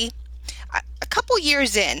faculty, a couple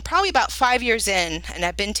years in, probably about 5 years in, and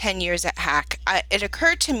I've been 10 years at HACC, it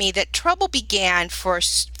occurred to me that trouble began for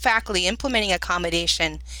faculty implementing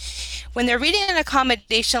accommodation when they're reading an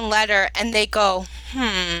accommodation letter and they go,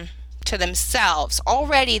 to themselves.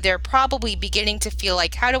 Already they're probably beginning to feel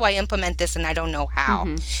like, how do I implement this, and I don't know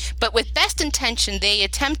how. But with best intention, they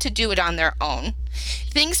attempt to do it on their own.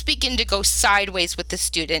 Things begin to go sideways with the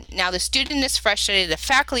student. Now the student is frustrated, the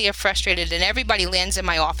faculty are frustrated, and everybody lands in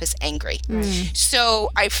my office angry. So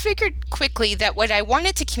I figured quickly that what I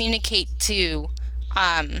wanted to communicate to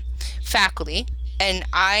faculty, and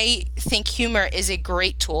I think humor is a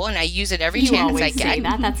great tool, and I use it every chance I get. Say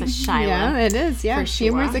that. That's a Shiloh. Yeah, it is. Yeah,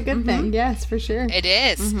 humor is a good thing. Yes, for sure. It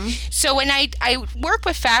is. So when I work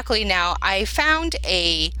with faculty now, I found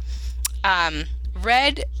a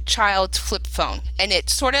red child's flip phone, and it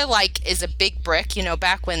sort of like is a big brick,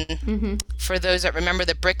 back when, for those that remember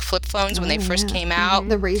the brick flip phones when they first came out.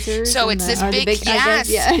 The razors. So it's this big, big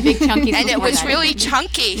chunky, and it was really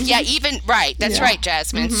chunky. Yeah, right. That's right,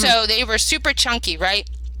 Jasmine. So they were super chunky, right?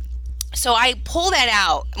 So I pull that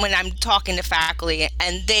out when I'm talking to faculty,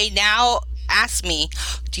 and they now ask me,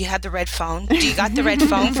 do you have the red phone? Do you got the red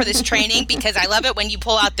phone for this training? Because I love it when you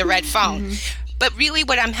pull out the red phone. But really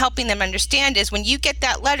what I'm helping them understand is when you get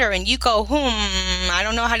that letter and you go, I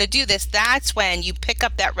don't know how to do this, that's when you pick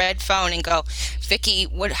up that red phone and go, Vicki,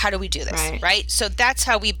 how do we do this, right? So that's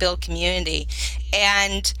how we build community.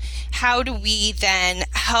 And how do we then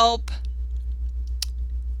help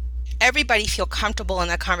everybody feel comfortable in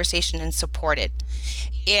that conversation and supported?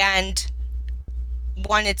 And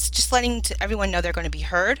one, it's just letting everyone know they're going to be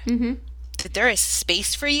heard, that there is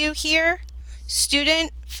space for you here.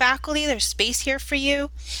 Student, faculty, there's space here for you.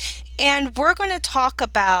 And we're going to talk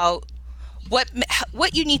about what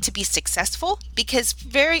you need to be successful, because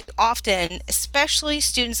very often, especially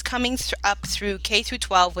students coming up through K through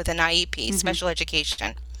 12 with an IEP, special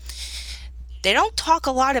education, they don't talk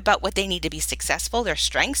a lot about what they need to be successful, their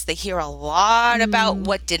strengths. They hear a lot about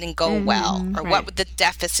what didn't go well, or what the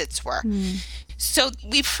deficits were. So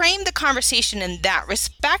we frame the conversation in that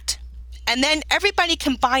respect. And then everybody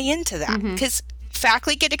can buy into that, because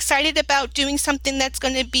faculty get excited about doing something that's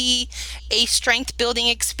going to be a strength building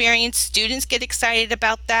experience. Students get excited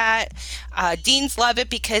about that. Deans love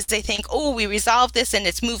it because they think, we resolved this and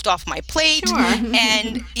it's moved off my plate.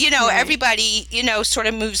 And, everybody, sort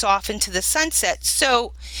of moves off into the sunset.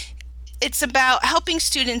 So it's about helping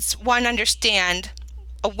students, one, understand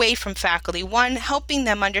away from faculty. One, helping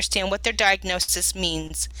them understand what their diagnosis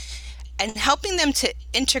means and helping them to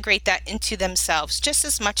integrate that into themselves just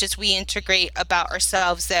as much as we integrate about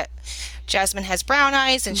ourselves that Jasmine has brown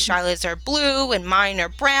eyes and Shyla's are blue and mine are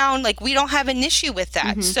brown. Like, we don't have an issue with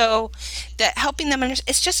that. So that helping them understand,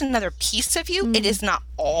 it's just another piece of you. It is not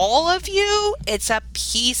all of you. It's a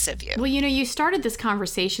piece of you. Well, you started this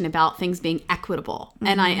conversation about things being equitable.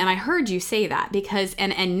 And I heard you say that because,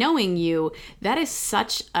 and knowing you, that is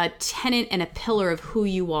such a tenet and a pillar of who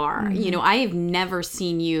you are. I have never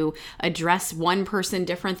seen you address one person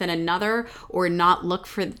different than another or not look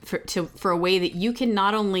for a way that you can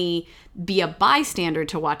not only be a bystander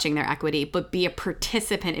to watching their equity, but be a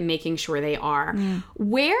participant in making sure they are.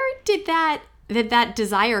 Where did that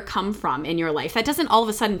desire come from in your life? That doesn't all of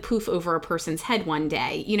a sudden poof over a person's head one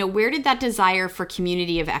day. Where did that desire for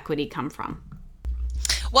community of equity come from?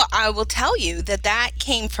 Well, I will tell you that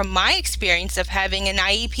came from my experience of having an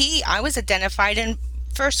IEP. I was identified in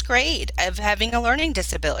first grade of having a learning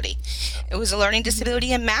disability. It was a learning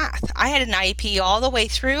disability in math. I had an IEP all the way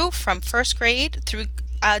through from first grade through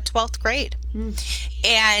 12th grade.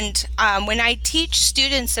 And when I teach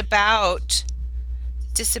students about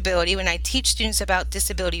disability, when I teach students about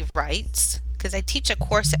disability rights, because I teach a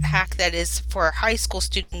course at HACC that is for high school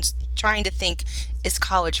students trying to think, is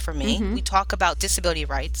college for me? We talk about disability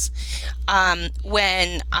rights.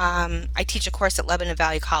 When I teach a course at Lebanon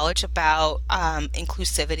Valley College about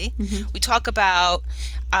inclusivity, we talk about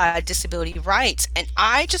disability rights. And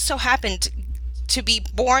I just so happened to be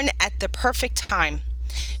born at the perfect time.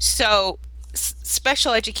 So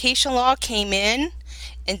special education law came in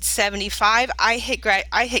 75. I hit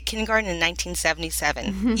kindergarten in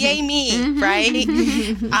 1977. Yay me, right?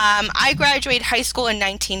 I graduated high school in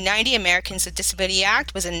 1990. Americans with Disability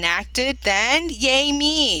Act was enacted then. Yay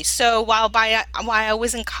me. So while I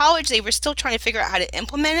was in college, they were still trying to figure out how to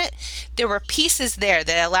implement it. There were pieces there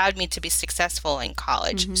that allowed me to be successful in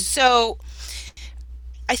college. So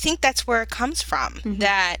I think that's where it comes from,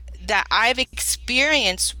 that I've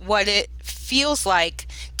experienced what it feels like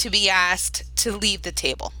to be asked to leave the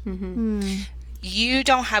table. You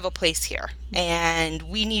don't have a place here, and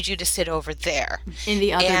we need you to sit over there. In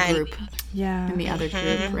the other group. Yeah. In the other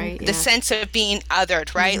group, right? The sense of being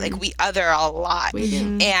othered, right? Like, we other a lot. We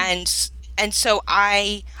do. And so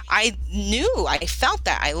I knew, I felt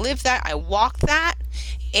that, I lived that, I walked that,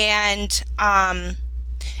 and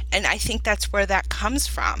I think that's where that comes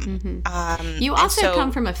from. You also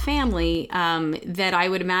come from a family that I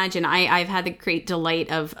would imagine I've had the great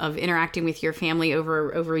delight of interacting with your family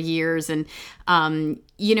over years, and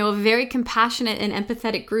a very compassionate and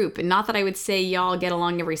empathetic group. And not that I would say y'all get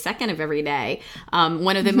along every second of every day.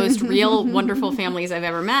 One of the most real, wonderful families I've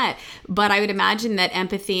ever met. But I would imagine that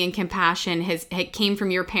empathy and compassion came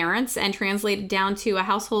from your parents and translated down to a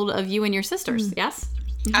household of you and your sisters. Yes?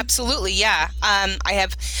 Absolutely, yeah. I'm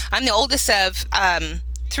the oldest of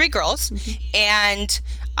 3 girls, and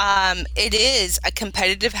it is a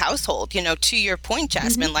competitive household. To your point,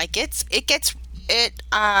 Jasmine, like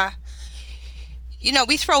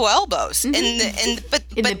we throw elbows,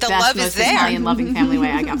 but the love is there. Italian loving family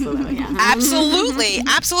way, absolutely, yeah.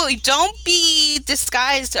 Absolutely. Don't be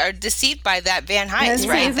disguised or deceived by that Van Hise,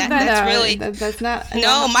 right? That's really that's not.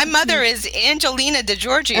 No, my mother is Angelina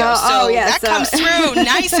DiGiorgio, that comes through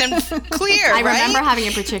nice and clear. I remember having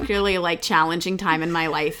a particularly challenging time in my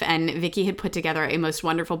life, and Vicki had put together a most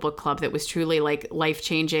wonderful book club that was truly life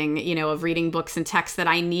changing. Of reading books and texts that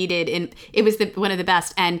I needed, and it was one of the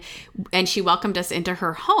best. And she welcomed us into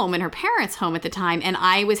her home, and her parents' home at the time, and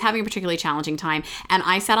I was having a particularly challenging time, and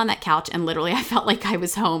I sat on that couch and literally I felt like I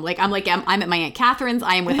was home. I'm at my Aunt Catherine's.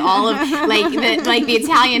 I am with all of the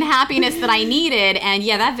Italian happiness that I needed. And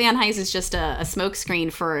yeah, that Van Hise is just a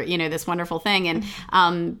smokescreen for this wonderful thing.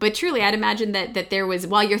 And but truly, I'd imagine that there was,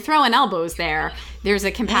 while you're throwing elbows there's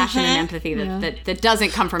a compassion and empathy that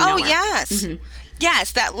doesn't come from nowhere. Oh yes,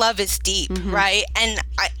 yes, that love is deep, right? And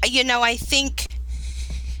I think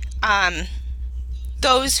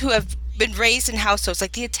those who have been raised in households,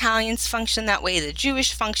 like the Italians function that way, the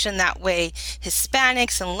Jewish function that way,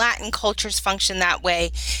 Hispanics and Latin cultures function that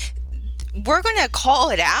way. We're going to call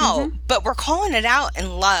it out, but we're calling it out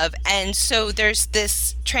in love. And so there's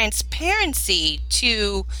this transparency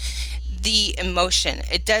to the emotion.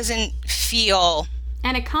 It doesn't feel...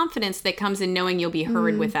 And a confidence that comes in knowing you'll be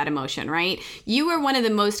heard with that emotion, right? You are one of the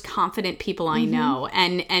most confident people I know.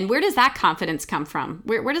 And where does that confidence come from?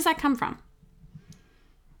 Where does that come from?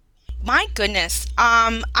 My goodness.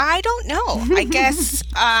 I don't know. I guess,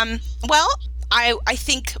 I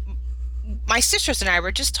think my sisters and I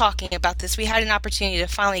were just talking about this. We had an opportunity to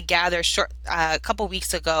finally gather a couple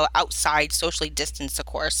weeks ago outside, socially distanced, of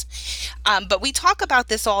course. But we talk about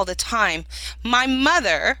this all the time. My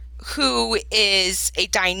mother, who is a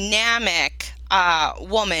dynamic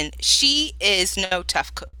woman, she is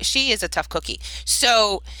she is a tough cookie.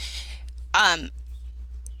 So,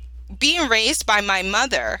 being raised by my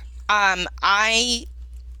mother, I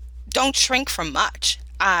don't shrink from much.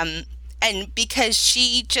 And because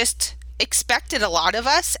she just expected a lot of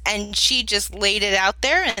us, and she just laid it out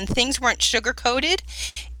there, and things weren't sugar coated.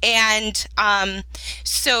 And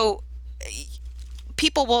so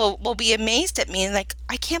people will be amazed at me and like,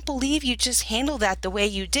 I can't believe you just handled that the way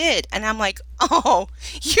you did. And I'm like, oh,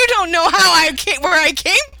 you don't know where I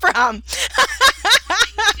came from.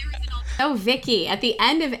 So, Vicki, at the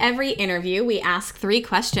end of every interview, we ask 3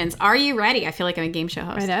 questions. Are you ready? I feel like I'm a game show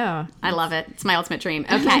host. I know. I love it. It's my ultimate dream.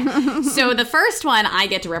 Okay. So the first one I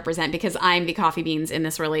get to represent because I'm the coffee beans in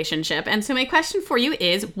this relationship. And so my question for you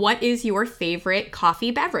is, what is your favorite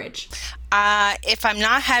coffee beverage? If I'm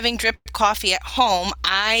not having drip coffee at home,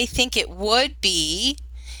 I think it would be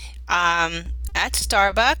at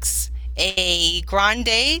Starbucks, a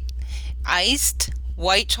grande iced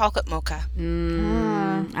white chocolate mocha.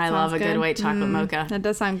 I love a good white chocolate mocha. That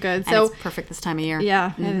does sound good. And So it's perfect this time of year.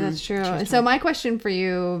 yeah, that's true. So my question for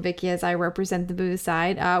you, Vicki, as I represent the booze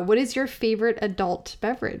side, what is your favorite adult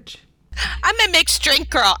beverage? I'm a mixed drink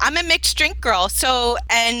girl. So,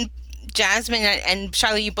 and Jasmine and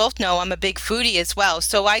Charlie, you both know I'm a big foodie as well.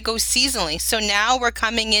 So I go seasonally. So now we're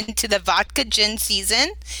coming into the vodka gin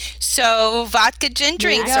season. So vodka gin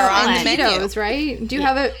drinks are on the menu. Tito's, right? Do you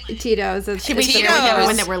have a Tito's? Should we share with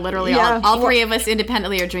everyone that we're literally all 3 of us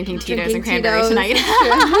independently are drinking Tito's and cranberry tonight?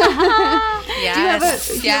 Yes.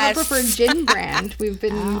 Do you have a preferred gin brand? We've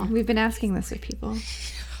been asking this of people.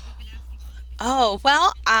 Oh,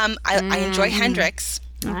 well, I enjoy Hendrix.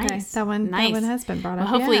 Okay, that one has been brought up.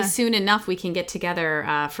 Well, hopefully soon enough we can get together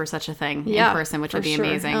for such a thing in person, which would be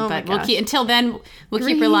amazing. But we'll until then we'll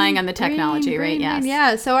keep relying on the technology, right? Yes.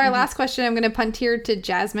 Yeah. So our last question, I'm going to punt here to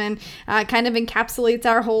Jasmine. Kind of encapsulates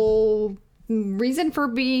our whole reason for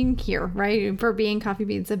being here, right? For being Coffee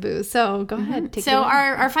Beans and Booze. So go ahead. Take so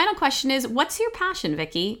our final question is, what's your passion,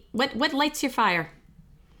 Vicki? What lights your fire?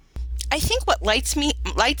 I think what lights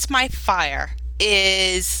my fire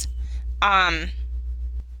is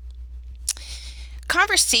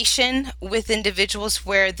conversation with individuals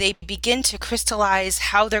where they begin to crystallize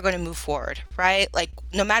how they're going to move forward, right? Like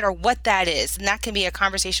no matter what that is, and that can be a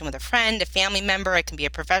conversation with a friend, a family member, it can be a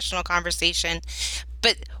professional conversation.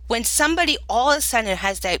 But when somebody all of a sudden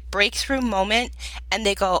has that breakthrough moment and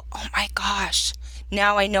they go, oh my gosh,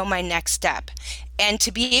 now I know my next step. And to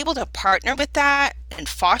be able to partner with that and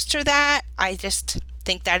foster that, I just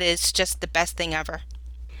think that is just the best thing ever.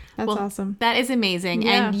 That's awesome. That is amazing.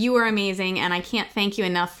 Yeah. And you are amazing. And I can't thank you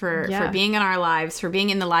enough for being in our lives, for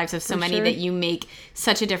being in the lives of so many that you make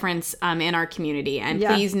such a difference in our community. And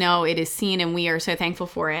please know it is seen and we are so thankful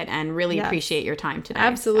for it and really appreciate your time today.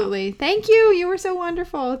 Absolutely. So. Thank you. You were so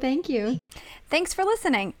wonderful. Thank you. Thanks for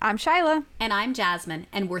listening. I'm Shyla. And I'm Jasmine.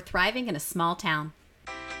 And we're thriving in a small town.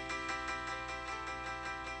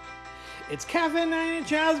 It's Kevin and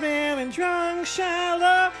Jasmine and Drunk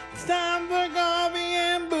Shyla. It's time for coffee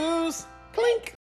and booze. Clink.